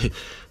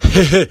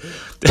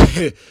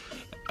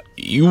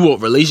 you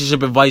want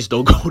relationship advice,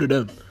 don't go to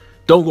them.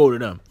 Don't go to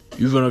them.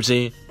 You feel what I'm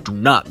saying? Do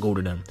not go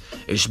to them.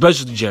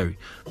 Especially Jerry.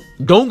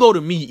 Don't go to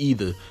me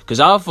either.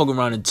 Because I'll fuck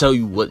around and tell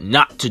you what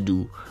not to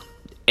do.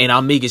 and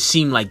I'll make it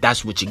seem like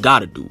that's what you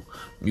gotta do.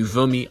 You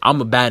feel me?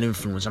 I'm a bad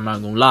influence. I'm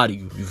not gonna lie to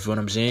you. You feel what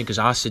I'm saying? Because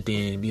I'll sit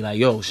there and be like,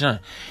 yo, son,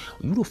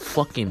 you the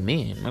fucking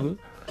man, nigga.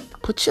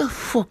 Put your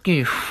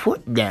fucking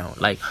foot down.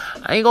 Like,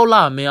 I ain't gonna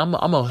lie, man.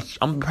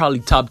 I'm probably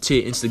top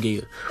tier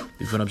instigator.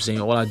 You feel what I'm saying?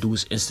 All I do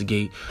is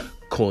instigate,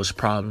 cause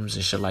problems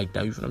and shit like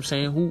that. You feel what I'm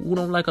saying? Who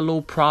don't like a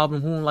little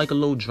problem? Who don't like a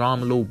little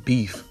drama, a little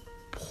beef?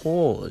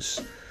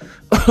 Pause.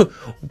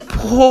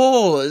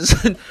 Pause.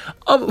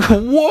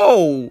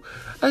 Whoa.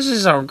 That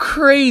just sound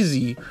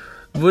crazy.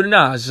 But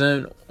nah,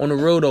 son. On the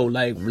road though,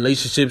 like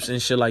relationships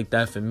and shit like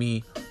that, for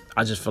me,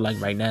 I just feel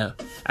like right now,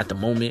 at the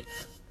moment,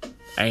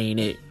 I ain't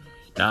it.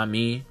 Know what I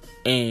mean?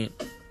 And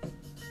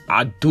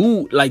I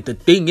do, like, the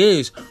thing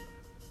is,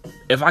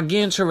 if I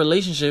get into a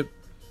relationship,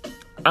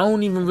 I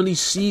don't even really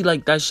see,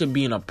 like, that shit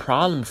being a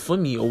problem for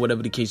me or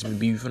whatever the case may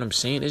be. You feel what I'm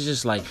saying? It's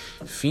just, like,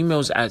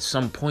 females at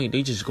some point,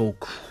 they just go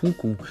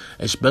cuckoo,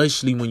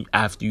 especially when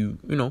after you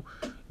know,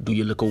 do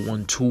your little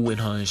 1-2 with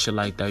her and shit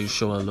like that. You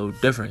show her a little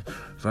different. You know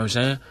what I'm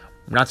saying?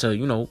 Not to,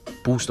 you know,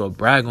 boost or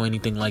brag or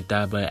anything like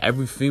that, but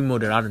every female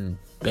that I done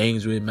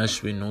bangs with,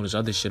 mess with, and all this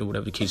other shit or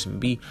whatever the case may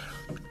be,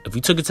 if we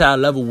took it to our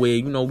level where,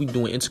 you know, we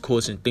doing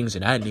intercourse and things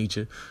of that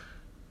nature,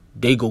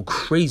 they go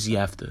crazy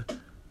after.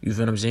 You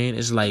feel what I'm saying?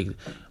 It's like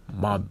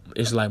my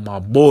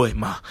boy,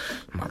 my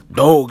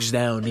dogs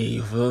down there.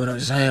 You feel what I'm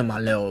saying?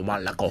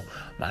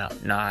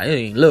 Nah, it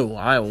ain't little.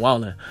 I ain't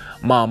wildin'.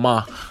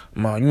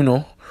 My, you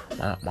know,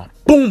 my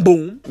boom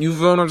boom. You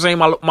feel what I'm saying?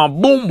 My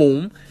boom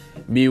boom.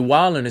 Be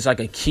wildin', it's like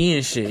a key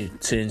and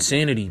shit to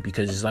insanity,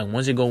 because it's like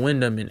once it go in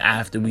them and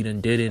after we done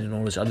did it and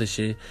all this other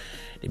shit,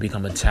 they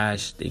become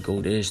attached, they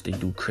go this, they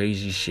do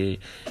crazy shit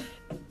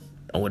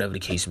or whatever the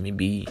case may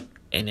be,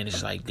 and then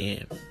it's like,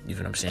 damn, you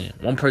feel what I'm saying?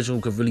 One person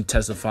who could really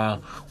testify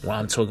what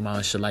I'm talking about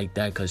and shit like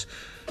that, because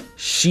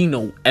she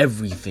know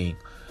everything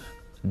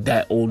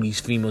that all these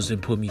females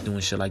didn't put me through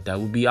and shit like that,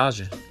 would be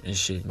Aja and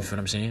shit. You feel what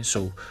I'm saying?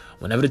 So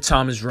whenever the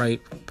time is right,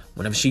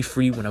 whenever she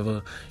free, whenever,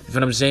 you feel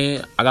what I'm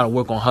saying, I gotta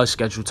work on her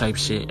schedule type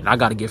shit, and I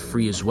gotta get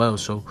free as well.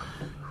 So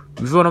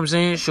you feel what I'm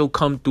saying? She'll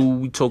come through,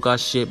 we talk our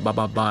shit, bye,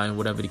 and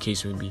whatever the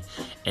case may be,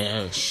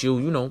 and she'll,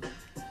 you know,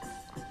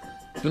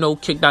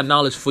 kick that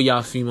knowledge for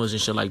y'all females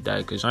and shit like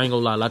that. Cause I ain't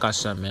gonna lie, like I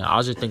said, man, I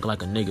just think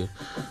like a nigga.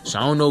 So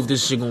I don't know if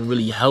this shit gonna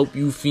really help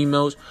you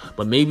females,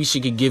 but maybe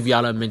she could give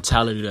y'all that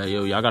mentality that,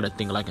 yo, y'all gotta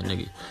think like a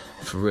nigga.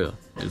 For real.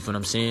 You feel what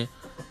I'm saying?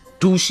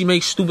 Do she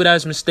make stupid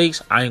ass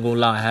mistakes? I ain't gonna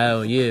lie,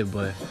 hell yeah,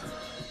 but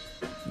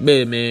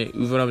man, you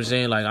feel what I'm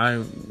saying? Like,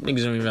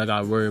 niggas don't even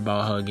gotta worry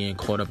about her getting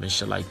caught up in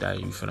shit like that.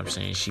 You feel what I'm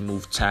saying? She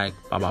moved tack,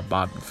 blah, you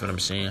feel what I'm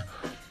saying?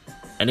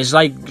 And it's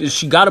like,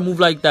 she gotta move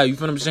like that, you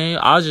feel what I'm saying?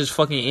 I was just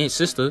fucking aunt,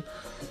 sister.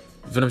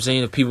 You feel what I'm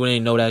saying? If people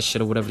didn't know that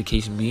shit or whatever the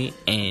case may be.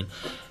 And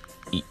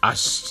I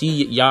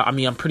see y'all, I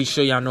mean, I'm pretty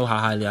sure y'all know how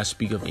highly I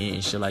speak of aunt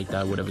and shit like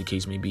that, whatever the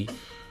case may be.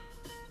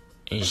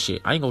 And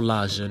shit, I ain't gonna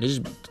lie, son.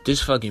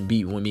 This fucking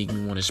beat will make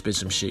me want to spit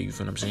some shit, you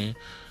feel what I'm saying?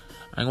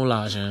 I ain't gonna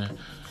lie, son.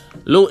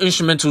 Little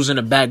instrumentals in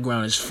the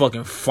background is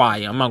fucking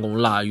fire. I'm not gonna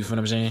lie, you feel what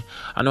I'm saying?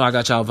 I know I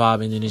got y'all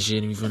vibing in this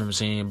shit, you feel what I'm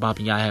saying?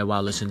 Bopping y'all head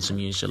while listening to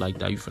me and shit like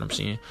that, you feel what I'm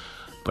saying?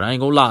 But I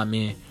ain't gonna lie,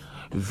 man.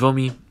 You feel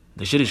me?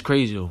 The shit is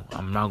crazy, though.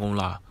 I'm not gonna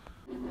lie.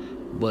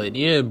 But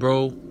yeah,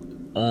 bro.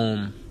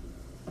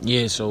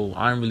 Yeah, so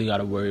I ain't really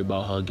gotta worry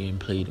about her getting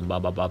played and blah,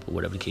 or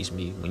whatever the case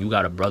may be. When you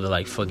got a brother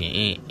like fucking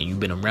Ant, and you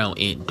been around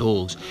Ant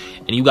dogs,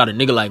 and you got a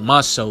nigga like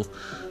myself,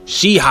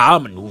 she how I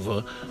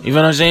maneuver. You feel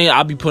what I'm saying?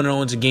 I be putting her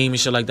on to game and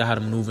shit like that, how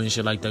to maneuver and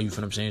shit like that, you feel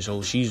what I'm saying?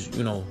 So she's,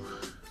 you know,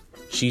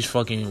 she's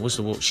fucking, what's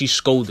the word? She's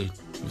scolded.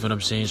 You feel what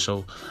I'm saying?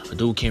 So a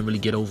dude can't really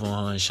get over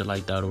on her and shit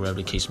like that, or whatever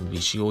the case may be.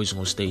 She always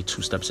gonna stay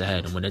 2 steps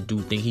ahead. And when that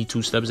dude think he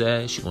 2 steps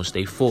ahead, she gonna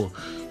stay 4.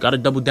 Gotta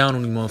double down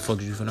on these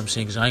motherfuckers, you feel what I'm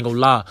saying? Cause I ain't gonna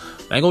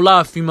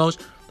lie, females.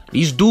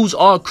 These dudes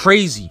are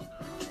crazy.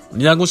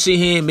 You're not gonna sit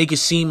here and make it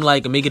seem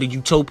like, make it a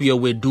utopia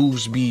where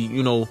dudes be,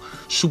 you know,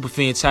 super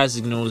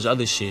fantastic and all this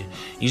other shit.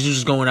 These dudes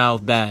is going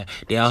out bad.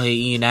 They out here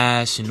eating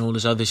ass and all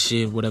this other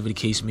shit, whatever the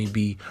case may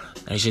be.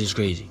 That shit is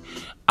crazy.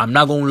 I'm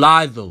not gonna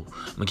lie though.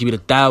 I'm gonna keep it a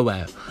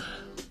thou.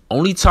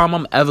 Only time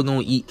I'm ever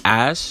gonna eat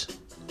ass,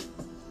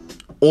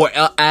 or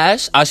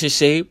ass, I should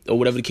say, or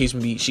whatever the case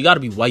may be, she gotta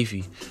be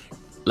wifey.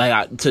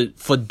 Like,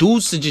 for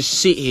dudes to just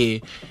sit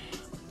here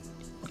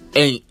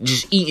and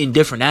just eating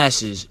different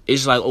asses,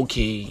 it's like,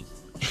 okay,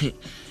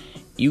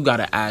 you got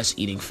an ass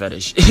eating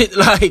fetish.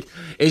 Like,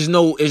 there's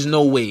no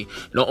way.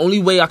 The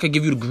only way I could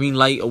give you the green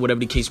light or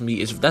whatever the case may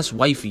be is if that's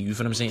wifey, you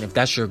feel what I'm saying? If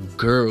that's your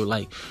girl,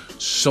 like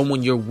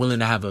someone you're willing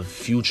to have a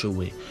future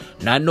with.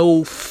 Not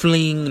no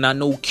fling, not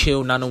no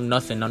kill, not no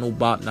nothing, not no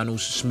bop, not no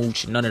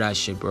smooch, none of that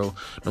shit, bro.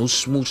 No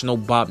smooch, no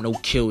bop, no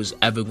kill is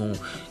ever gonna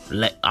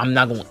I'm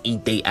not gonna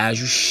eat they ass.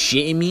 You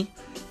shitting me?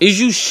 Is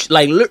you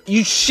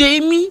you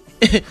shitting me?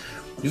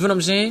 You feel what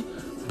I'm saying?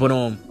 But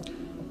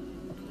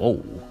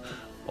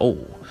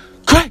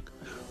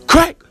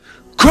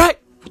crack.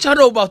 What y'all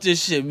know about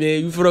this shit,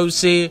 man? You feel what I'm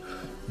saying?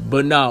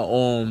 But now,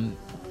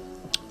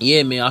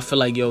 yeah, man, I feel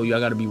like, yo, y'all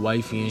gotta be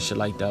wifey and shit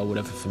like that, or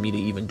whatever, for me to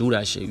even do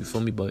that shit, you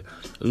feel me? But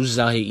dudes is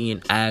out here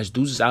eating ass.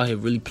 Dudes is out here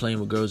really playing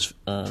with girls'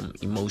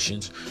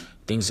 emotions,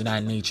 things of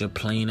that nature,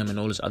 playing them and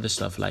all this other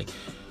stuff. Like,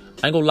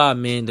 I ain't gonna lie,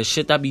 man, the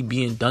shit that be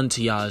being done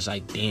to y'all is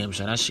like, damn,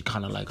 son, that shit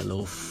kind of like a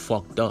little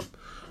fucked up.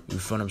 You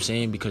feel what I'm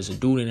saying? Because the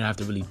dude didn't have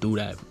to really do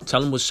that.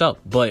 Tell him what's up.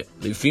 But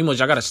the females,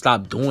 y'all gotta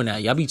stop doing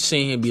that. Y'all be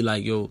sitting here and be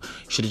like, yo,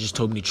 should have just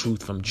told me the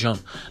truth from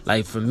jump.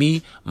 Like, for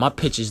me, my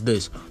pitch is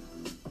this.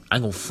 I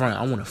ain't gonna front.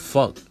 I wanna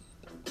fuck.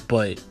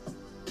 But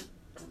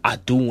I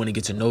do want to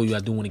get to know you. I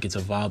do want to get to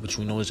vibe with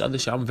you. You know, this other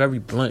shit. I'm very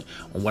blunt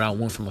on what I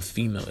want from a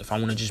female. If I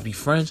want to just be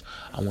friends,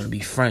 I want to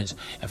be friends.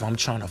 If I'm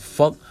trying to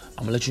fuck,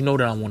 I'm gonna let you know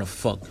that I want to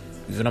fuck.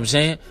 You feel what I'm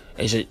saying?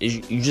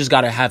 You just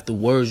gotta have the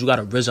words. You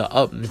gotta Riz her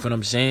up. You feel what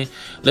I'm saying?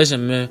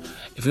 Listen, man.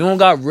 If you don't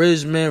got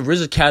Riz, man,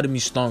 Riz Academy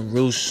starting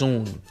real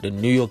soon. The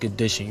New York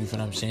edition. You feel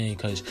what I'm saying?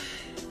 Because,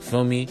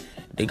 feel me?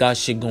 They got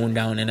shit going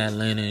down in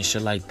Atlanta and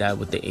shit like that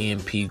with the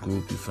AMP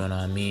group. You feel what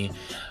I mean?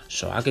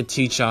 So I could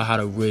teach y'all how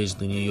to Riz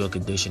the New York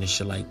edition and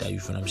shit like that. You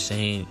feel what I'm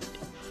saying?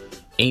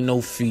 Ain't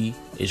no fee.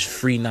 It's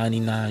free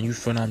 99. You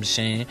feel what I'm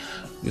saying?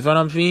 You feel what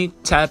I'm saying?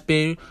 Tap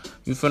in.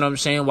 You feel what I'm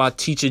saying? While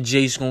Teacher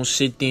Jace gonna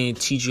sit there and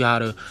teach you how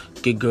to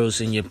get girls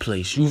in your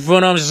place. You feel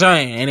what I'm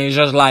saying? And it's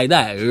just like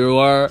that. You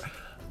are.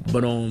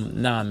 But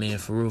nah, man,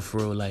 for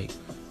real, like,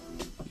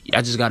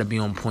 I just gotta be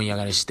on point. Y'all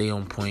gotta stay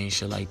on point and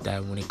shit like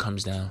that when it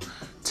comes down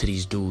to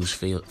these dudes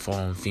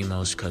following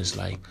females. Cause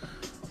like,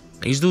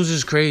 these dudes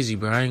is crazy,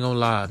 bro. I ain't gonna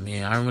lie,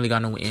 man. I don't really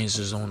got no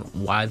answers on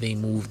why they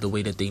move the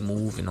way that they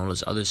move and all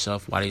this other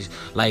stuff. Why they,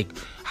 like,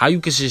 how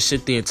you can just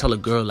sit there and tell a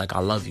girl, like, I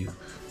love you.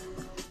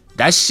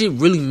 That shit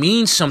really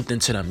means something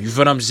to them. You feel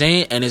what I'm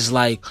saying? And it's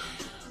like,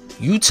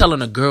 you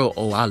telling a girl,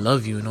 oh, I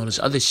love you and all this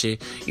other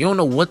shit. You don't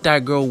know what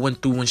that girl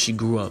went through when she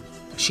grew up.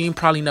 She ain't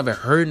probably never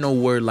heard no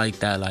word like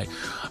that. Like,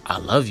 I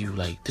love you.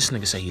 Like, this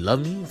nigga say he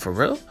love me? For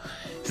real?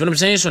 You know what I'm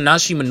saying? So now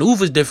she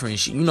maneuvers different.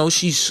 She, you know,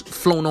 she's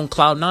flown on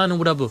cloud nine or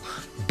whatever.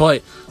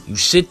 But you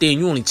sit there and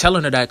you only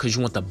telling her that because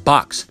you want the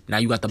box. Now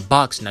you got the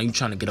box. Now you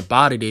trying to get up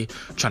out of there,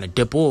 trying to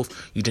dip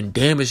off. You done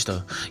damaged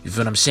her. You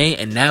feel what I'm saying?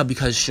 And now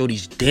because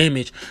Shorty's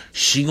damaged,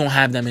 she gonna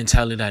have that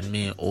mentality that,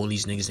 man, all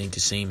these niggas ain't the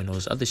same and all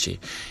this other shit.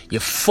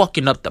 You're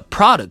fucking up the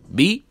product,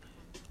 B.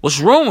 What's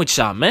wrong with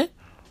y'all, man?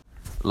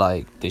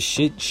 Like, the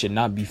shit should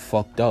not be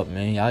fucked up,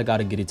 man. Y'all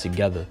gotta get it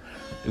together.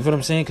 You feel what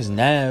I'm saying? Because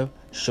now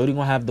Shorty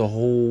gonna have the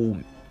whole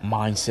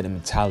mindset and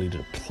mentality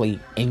to play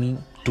any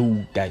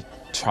dude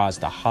that tries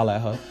to holler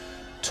at her,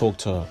 talk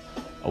to her,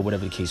 or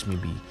whatever the case may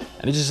be.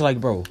 And it's just like,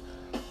 bro,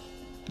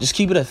 just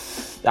keep it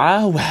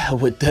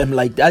with them.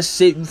 Like,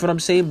 that's it. You feel what I'm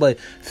saying? But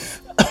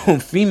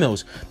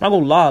females, I'm not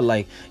gonna lie,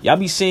 like, y'all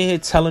be sitting here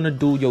telling a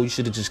dude, yo, you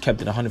should have just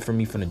kept it 100 from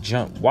me from the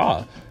jump.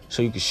 Why?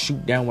 So you can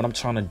shoot down what I'm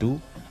trying to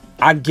do.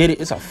 I get it,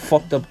 it's a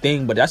fucked up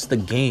thing, but that's the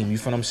game. You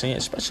feel what I'm saying?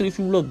 Especially if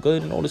you look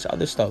good and all this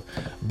other stuff.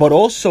 But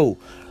also,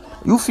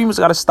 you females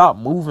gotta stop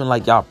moving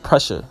like y'all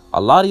pressure. A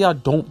lot of y'all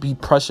don't be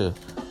pressure.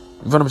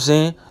 You know what I'm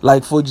saying?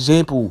 Like, for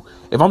example,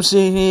 if I'm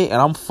sitting here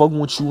and I'm fucking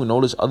with you and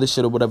all this other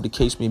shit or whatever the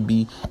case may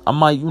be, I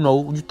might, you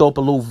know, you throw up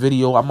a little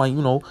video, I might,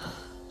 you know,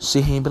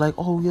 sit here and be like,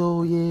 oh,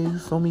 yo, yeah, you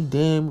feel me?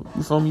 Damn,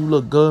 you feel me? You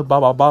look good, blah,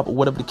 blah, blah, or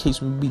whatever the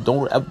case may be.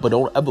 Don't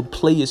ever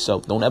play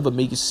yourself. Don't ever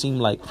make it seem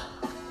like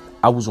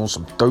I was on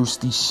some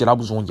thirsty shit. I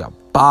was on your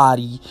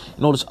body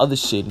and all this other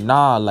shit.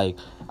 Nah, like,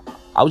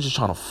 I was just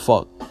trying to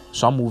fuck.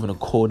 So I'm moving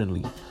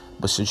accordingly.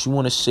 But since you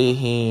want to sit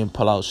here and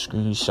pull out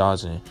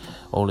screenshots and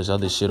all this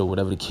other shit or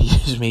whatever the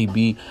case may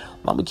be,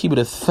 I'm going to keep it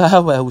a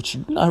thorough with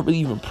you. Not really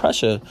even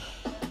pressure.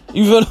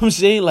 You feel what I'm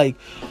saying? Like,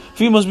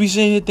 females be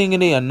sitting here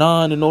thinking they are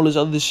non and all this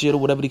other shit or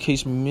whatever the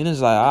case may be. And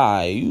it's like,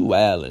 alright, you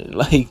wildin'.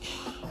 Like,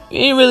 it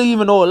ain't really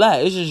even all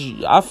that. It's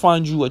just, I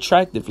find you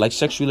attractive, like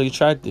sexually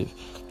attractive.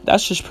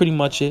 That's just pretty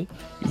much it.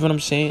 You feel what I'm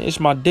saying? It's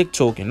my dick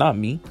talking, not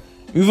me.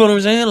 You feel what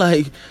I'm saying?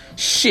 Like,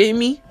 shit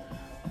me.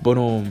 But,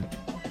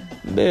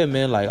 yeah,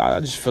 man, like, I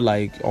just feel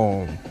like,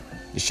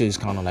 this shit is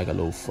kind of like a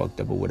little fucked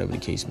up or whatever the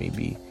case may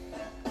be.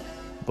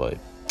 But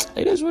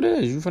it is what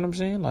it is. You feel what I'm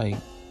saying? Like,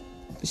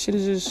 this shit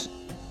is just,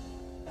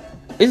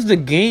 it's the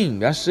game.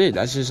 That's it.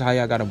 That's just how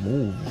y'all gotta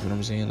move. You feel what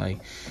I'm saying? Like,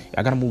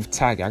 y'all gotta move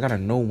tacky. I gotta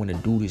know when a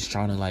dude is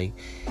trying to, like,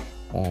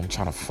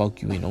 trying to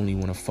fuck you and only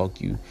want to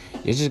fuck you.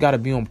 You just gotta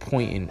be on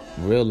point and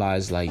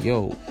realize, like,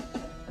 yo,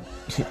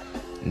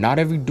 not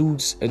every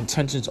dude's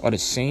intentions are the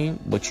same,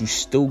 but you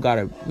still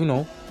gotta, you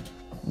know,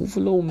 move a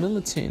little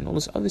militant and all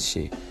this other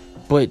shit.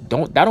 But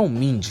that don't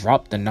mean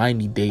drop the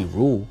 90-day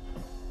rule.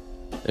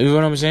 You know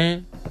what I'm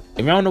saying?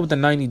 If y'all don't know what the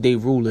 90-day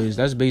rule is,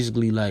 that's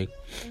basically like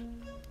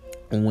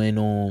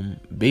when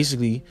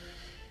basically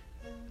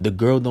the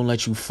girl don't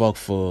let you fuck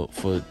for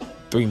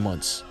 3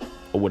 months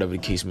or whatever the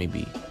case may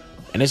be.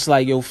 And it's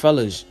like, yo,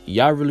 fellas,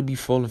 y'all really be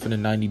falling for the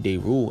 90-day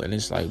rule. And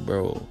it's like,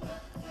 bro,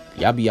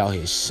 y'all be out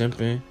here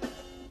simping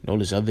and all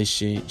this other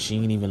shit. She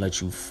ain't even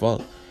let you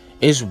fuck.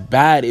 It's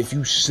bad if you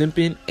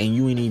simping and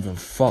you ain't even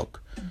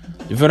fuck.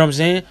 You feel what I'm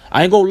saying?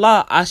 I ain't gonna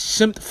lie, I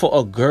simped for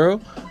a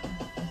girl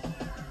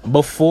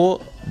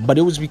before, but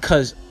it was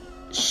because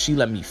she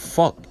let me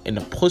fuck and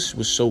the pussy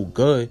was so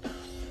good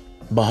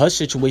But her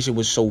situation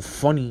was so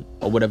funny,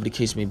 or whatever the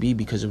case may be,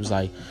 because it was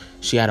like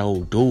she had a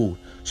whole dude.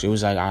 She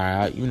was like, all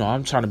right,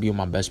 I'm trying to be on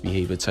my best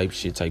behavior type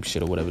shit,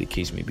 or whatever the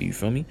case may be, you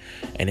feel me?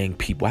 And then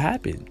people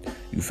happen,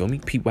 you feel me?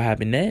 People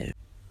happen there.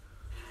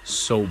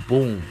 So,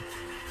 boom.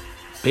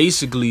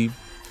 Basically,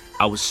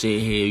 I was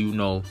sitting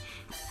here,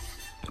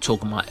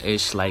 talking my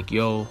ish, like,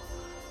 yo,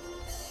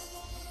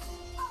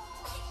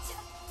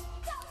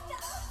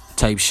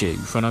 type shit,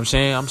 you feel what I'm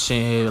saying? I'm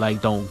sitting here,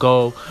 like, don't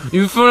go.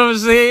 You feel what I'm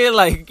saying?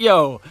 Like,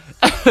 yo,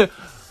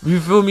 you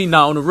feel me?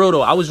 Now, on the road,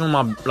 though, I was on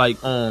my, like,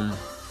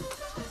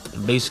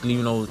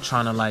 basically,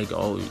 trying to, like,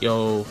 oh,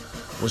 yo,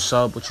 what's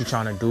up? What you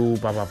trying to do?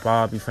 Blah, blah,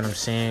 blah. You feel what I'm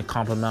saying?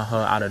 Compliment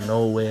her out of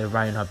nowhere,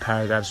 writing her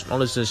paragraphs, all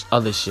this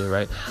other shit,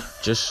 right?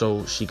 Just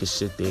so she could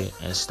sit there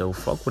and still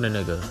fuck with a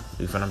nigga.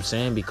 You feel what I'm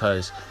saying?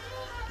 Because,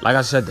 like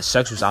I said, the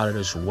sex was out of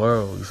this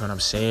world. You feel what I'm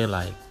saying?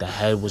 Like, the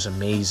head was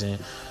amazing.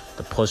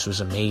 The puss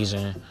was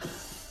amazing.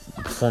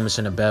 The performance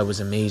in the bed was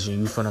amazing.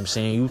 You feel what I'm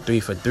saying? You 3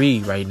 for 3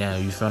 right now.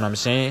 You feel what I'm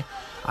saying?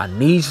 I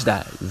needs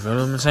that. You feel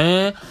what I'm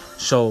saying?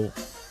 So,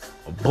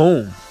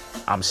 boom.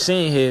 I'm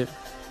sitting here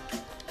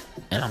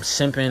and I'm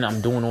simping.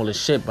 I'm doing all this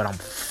shit, but I'm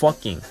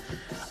fucking.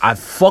 I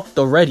fucked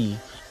already,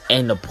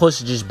 and the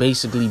puss just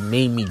basically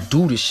made me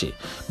do this shit.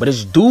 But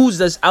it's dudes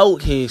that's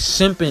out here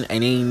simping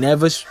and they ain't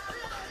never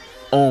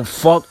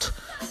fucked,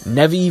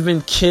 never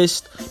even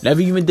kissed,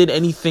 never even did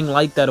anything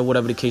like that, or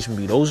whatever the case may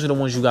be. Those are the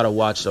ones you gotta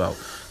watch out.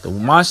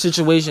 My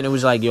situation, it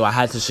was like, yo, I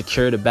had to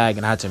secure the bag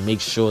and I had to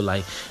make sure,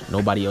 like,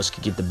 nobody else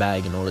could get the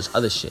bag and all this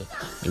other shit.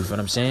 You feel what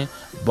I'm saying?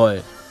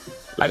 But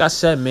like I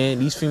said, man,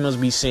 these females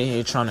be sitting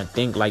here trying to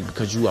think, like,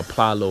 because you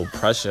apply a little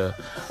pressure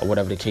or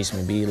whatever the case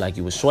may be, like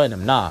you was sweating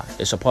them. Nah,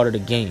 it's a part of the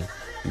game.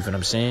 You feel what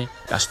I'm saying?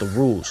 That's the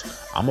rules.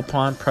 I'm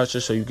applying pressure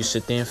so you can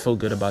sit there and feel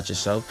good about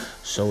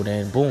yourself. So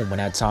then, boom, when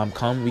that time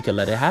comes, we can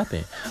let it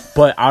happen.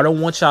 But I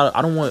don't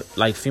want,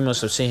 like,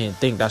 females to sit here and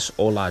think that's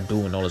all I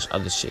do and all this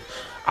other shit.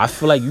 I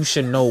feel like you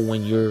should know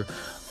when you're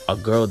a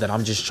girl that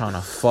I'm just trying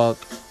to fuck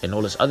and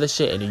all this other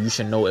shit, and then you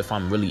should know if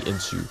I'm really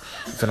into you. You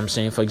feel what I'm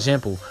saying? For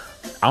example,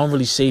 I don't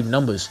really save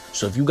numbers.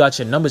 So if you got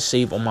your number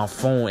saved on my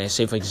phone, and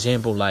say, for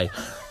example, like,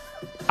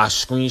 I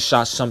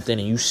screenshot something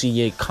and you see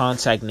your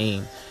contact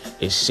name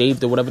is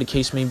saved or whatever the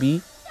case may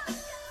be,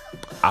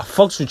 I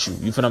fucks with you.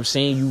 You feel what I'm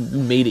saying? You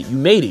made it. You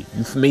made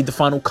the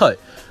final cut.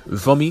 You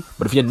feel me?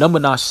 But if your number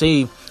not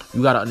saved,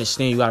 you gotta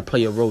understand. You gotta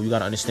play your role. You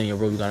gotta understand your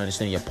role. You gotta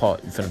understand your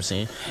part. You feel what I'm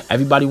saying?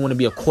 Everybody want to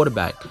be a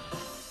quarterback. You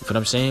feel what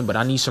I'm saying? But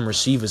I need some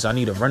receivers. I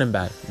need a running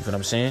back. You feel what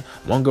I'm saying?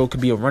 One girl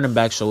could be a running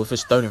back. So if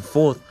it's 3rd and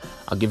 4th,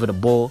 I'll give her the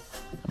ball.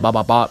 Bop,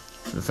 bop, bop.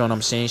 You feel what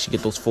I'm saying? She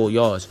get those 4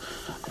 yards.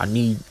 I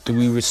need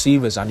 3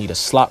 receivers. I need a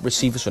slot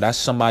receiver. So that's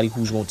somebody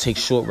who's going to take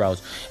short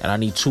routes. And I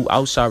need 2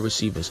 outside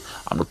receivers.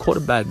 I'm the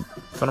quarterback. You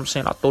feel what I'm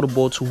saying? I throw the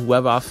ball to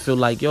whoever I feel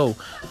like, yo,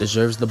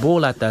 deserves the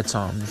ball at that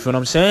time. You feel what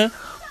I'm saying?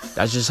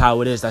 That's just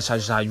how it is. That's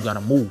just how you got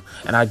to move.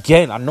 And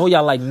again, I know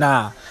y'all like,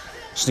 nah,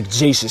 Slick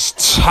Jace is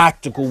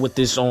tactical with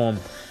this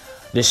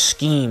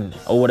scheme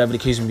or whatever the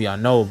case may be. I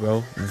know, bro.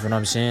 You feel what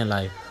I'm saying?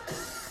 Like,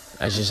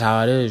 that's just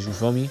how it is. You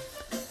feel me?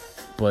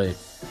 But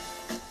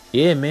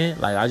yeah, man,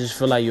 like, I just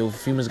feel like, yo,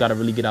 females gotta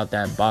really get out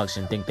that box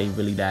and think they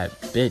really that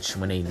bitch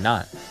when they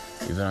not.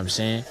 You feel what I'm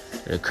saying?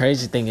 The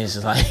crazy thing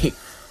is, like, you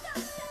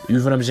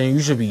feel what I'm saying?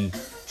 You should be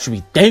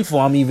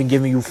thankful I'm even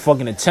giving you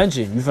fucking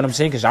attention. You feel what I'm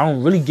saying? Because I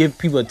don't really give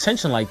people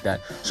attention like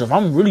that. So if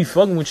I'm really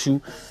fucking with you, you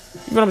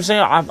feel what I'm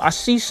saying? I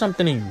see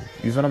something in you.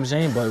 You feel what I'm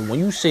saying? But when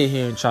you sit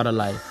here and try to,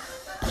 like,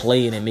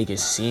 play it and make it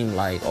seem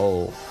like,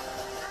 oh,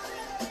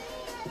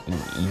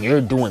 you're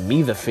doing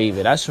me the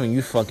favor, that's when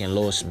you fucking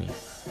lost me.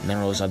 And then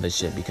all this other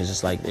shit, because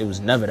it's like, it was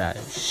never that.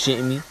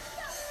 Shitting me,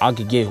 I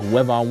could get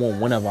whoever I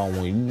want, whenever I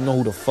want. You know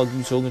who the fuck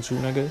you talking to,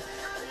 nigga?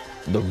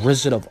 The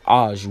Wizard of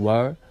Oz, you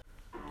are.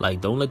 Like,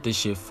 don't let this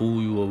shit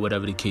fool you or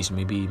whatever the case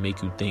may be,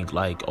 make you think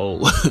like, oh,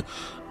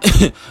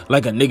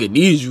 like a nigga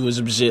needs you or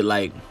some shit.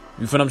 Like,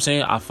 you feel what I'm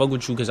saying? I fuck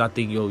with you because I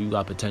think, yo, you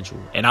got potential.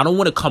 And I don't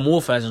want to come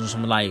off as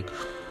something like,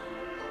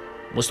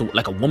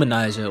 like a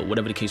womanizer or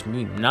whatever the case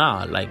may be.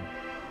 Nah, like,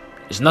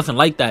 it's nothing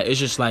like that. It's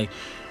just like,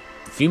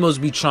 females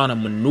be trying to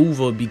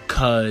maneuver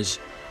because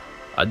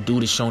a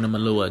dude is showing them a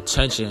little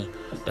attention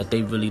that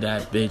they really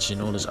that bitch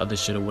and all this other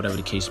shit or whatever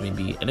the case may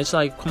be. And it's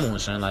like, come on,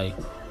 son, like,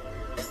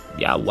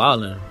 yeah,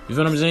 wildin'. You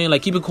feel what I'm saying?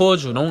 Like, keep it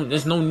cordial.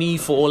 There's no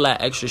need for all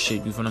that extra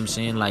shit. You feel what I'm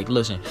saying? Like,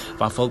 listen,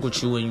 if I fuck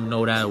with you and you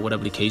know that or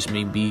whatever the case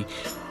may be,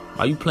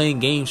 why you playing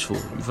games for? You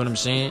feel what I'm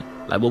saying?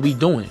 Like, what we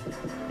doing?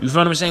 You feel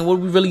what I'm saying? What are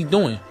we really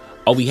doing?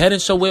 Are we heading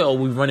somewhere or are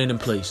we running in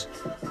place?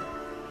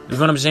 You feel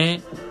what I'm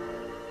saying?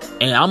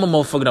 And I'm a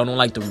motherfucker that don't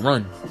like to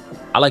run.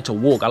 I like to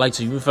walk. I like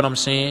to, you feel what I'm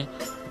saying?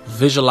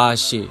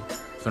 Visualize shit. You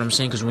feel what I'm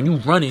saying? Because when you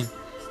running,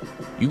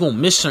 you gonna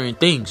miss certain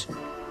things. You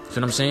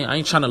feel what I'm saying? I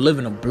ain't trying to live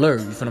in a blur.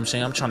 You feel what I'm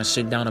saying? I'm trying to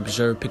sit down,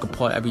 observe, pick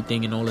apart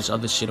everything and all this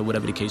other shit or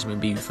whatever the case may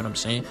be. You feel what I'm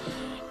saying?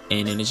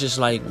 And then it's just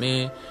like,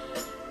 man,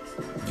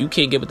 if you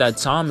can't get with that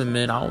timing,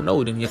 man, I don't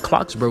know. Then your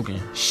clock's broken.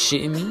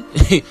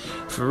 Shitting me?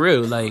 For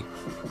real. Like,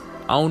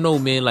 I don't know,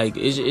 man. Like,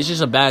 it's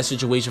just a bad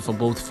situation for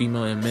both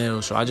female and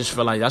male. So I just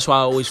feel like, that's why I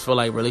always feel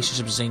like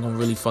relationships ain't gonna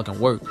really fucking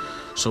work.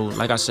 So,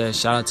 like I said,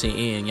 shout out to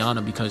Ian and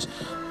Yana, because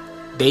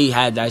they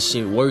had that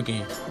shit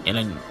working. And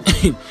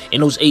then, in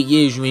those 8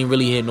 years, you ain't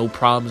really had no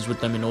problems with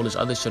them and all this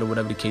other shit or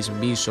whatever the case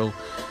may be. So,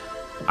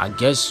 I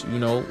guess, you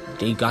know,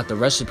 they got the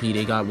recipe.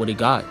 They got what they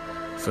got.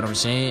 You feel what I'm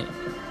saying?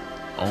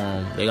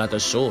 They got the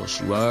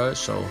sauce, you heard?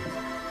 So,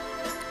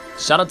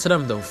 shout out to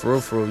them, though, for real,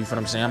 you feel what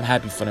I'm saying? I'm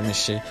happy for them and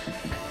shit.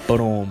 But,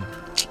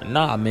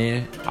 nah,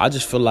 man, I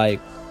just feel like,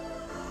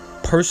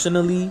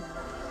 personally,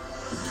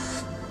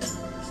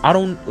 I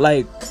don't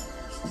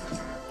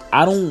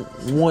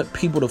want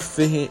people to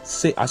sit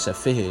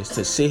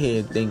here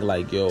and think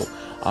like, yo,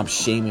 I'm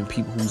shaming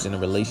people who's in a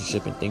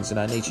relationship and things of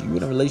that nature. You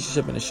in a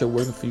relationship and the shit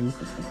working for you,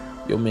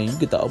 yo, man, you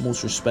get the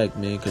utmost respect,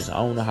 man, because I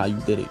don't know how you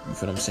did it. You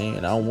feel what I'm saying?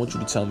 And I don't want you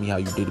to tell me how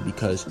you did it,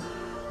 because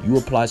you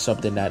apply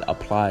something that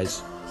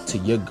applies to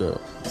your girl.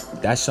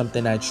 That's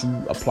something that you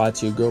apply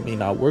to your girl may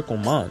not work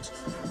on mine.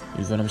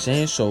 You feel what I'm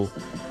saying? So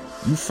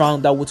you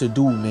found out what to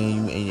do,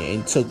 man, and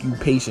it took you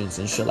patience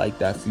and shit like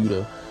that for you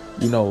to,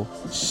 you know,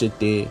 sit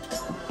there,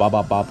 bop,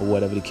 or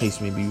whatever the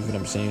case may be. You feel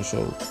what I'm saying?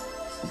 So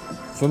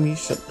for me,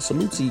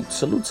 salute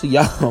to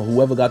y'all,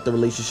 whoever got the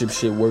relationship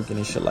shit working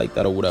and shit like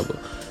that or whatever.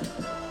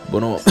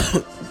 But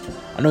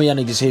I know y'all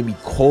niggas hear me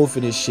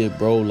coughing and shit,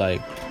 bro.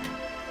 Like,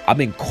 I've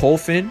been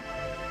coughing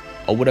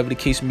or whatever the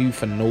case may be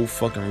for no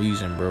fucking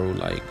reason, bro.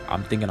 Like,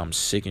 I'm thinking I'm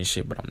sick and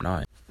shit, but I'm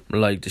not.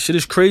 Like, the shit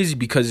is crazy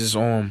because it's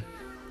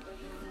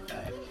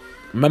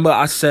remember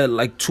I said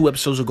like 2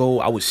 episodes ago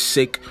I was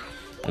sick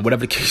or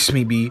whatever the case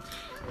may be.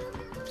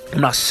 I'm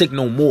not sick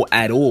no more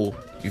at all.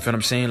 You feel what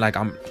I'm saying? Like,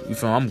 I'm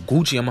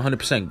Gucci. I'm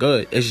 100%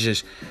 good. It's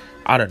just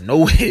out of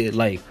nowhere,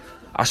 like,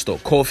 I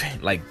start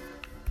coughing, like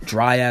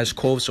dry ass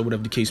coughs or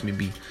whatever the case may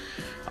be.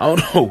 I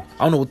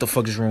don't know what the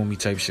fuck is wrong with me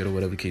type shit or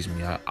whatever the case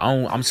may be.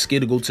 I'm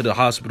scared to go to the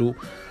hospital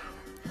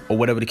or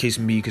whatever the case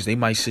may be, because they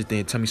might sit there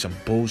and tell me some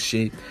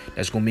bullshit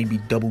that's gonna make me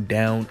double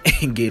down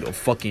and get a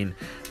fucking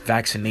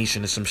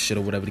vaccination or some shit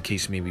or whatever the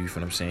case may be. You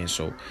feel what I'm saying?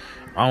 So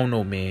I don't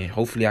know, man.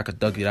 Hopefully I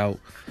could thug it out,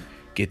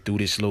 get through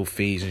this little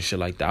phase and shit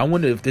like that. I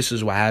wonder if this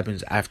is what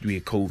happens after you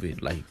get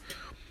COVID. Like,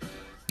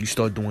 you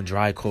start doing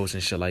dry coughs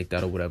and shit like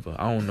that or whatever.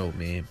 I don't know,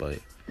 man, but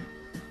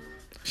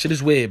shit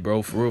is weird,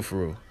 bro. For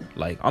real.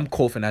 Like, I'm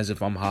coughing as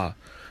if I'm high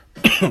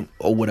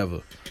or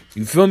whatever.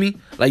 You feel me?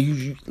 Like,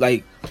 you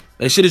like,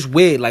 that shit is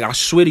weird. Like, I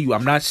swear to you,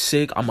 I'm not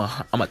sick. I'm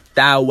a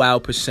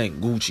 1,000%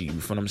 Gucci. You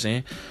feel what I'm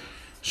saying?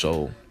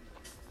 So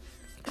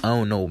I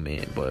don't know,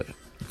 man, but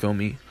you feel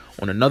me?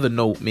 On another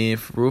note, man,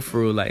 for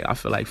real, like, I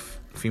feel like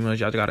females,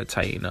 y'all gotta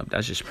tighten up.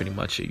 That's just pretty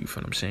much it. You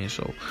feel what I'm saying?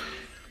 So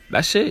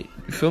that's it.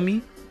 You feel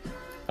me?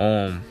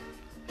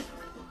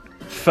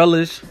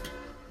 Fellas,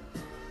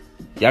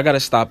 y'all gotta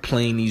stop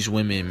playing these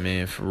women,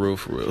 man, for real,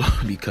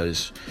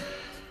 because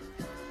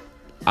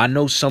I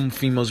know some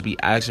females be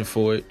asking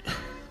for it.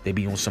 They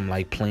be on some,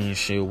 like, playing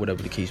shit or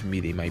whatever the case may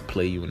be. They might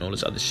play you and all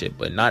this other shit,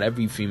 but not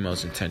every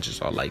female's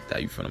intentions are like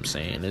that. You feel what I'm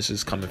saying? This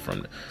is coming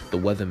from the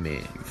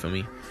weatherman. You feel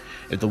me?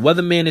 If the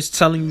weatherman is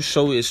telling you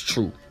so, it's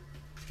true.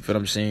 You feel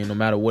what I'm saying? No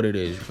matter what it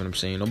is. You feel what I'm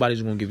saying?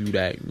 Nobody's gonna give you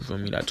that. You feel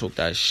me? That talk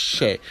that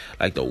shit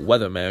like the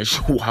weatherman.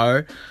 So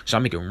hard. So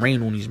I make it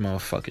rain on these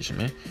motherfuckers,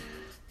 man.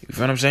 You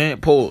feel what I'm saying?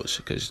 Pause.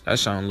 Because that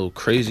sound a little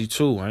crazy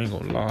too. I ain't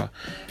gonna lie.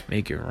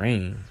 Make it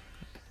rain.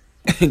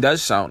 That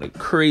sounded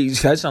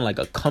crazy. That sound like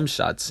a cum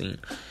shot scene.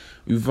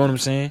 You feel what I'm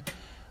saying?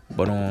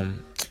 But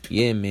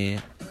yeah,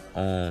 man.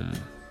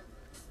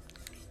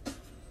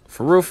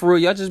 For real,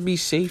 y'all just be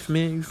safe,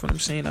 man. You feel what I'm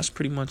saying? That's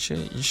pretty much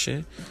it and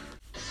shit.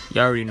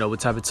 Y'all already know what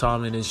type of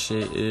timing this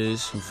shit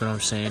is. You feel what I'm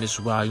saying? This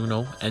is why, you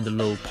know, end the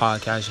little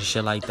podcast and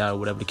shit like that or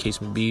whatever the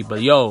case may be.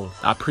 But yo,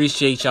 I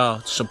appreciate y'all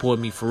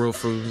supporting me for real,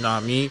 you know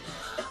what I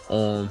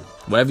mean?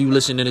 Wherever you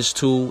listen to this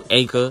to,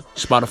 Anchor,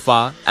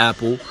 Spotify,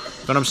 Apple, you know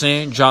what I'm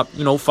saying? Drop,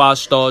 5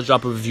 stars,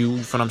 drop a review,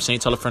 you feel what I'm saying?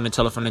 Tell a friend,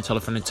 tell your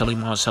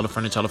mom, tell a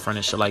friend,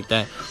 and shit like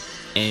that.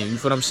 And you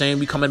feel what I'm saying?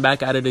 We coming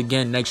back at it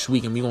again next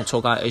week, and we gonna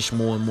talk our ish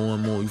more and more.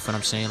 You feel what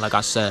I'm saying? Like I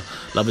said,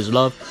 love is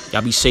love.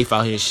 Y'all be safe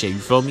out here, shit. You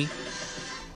feel me?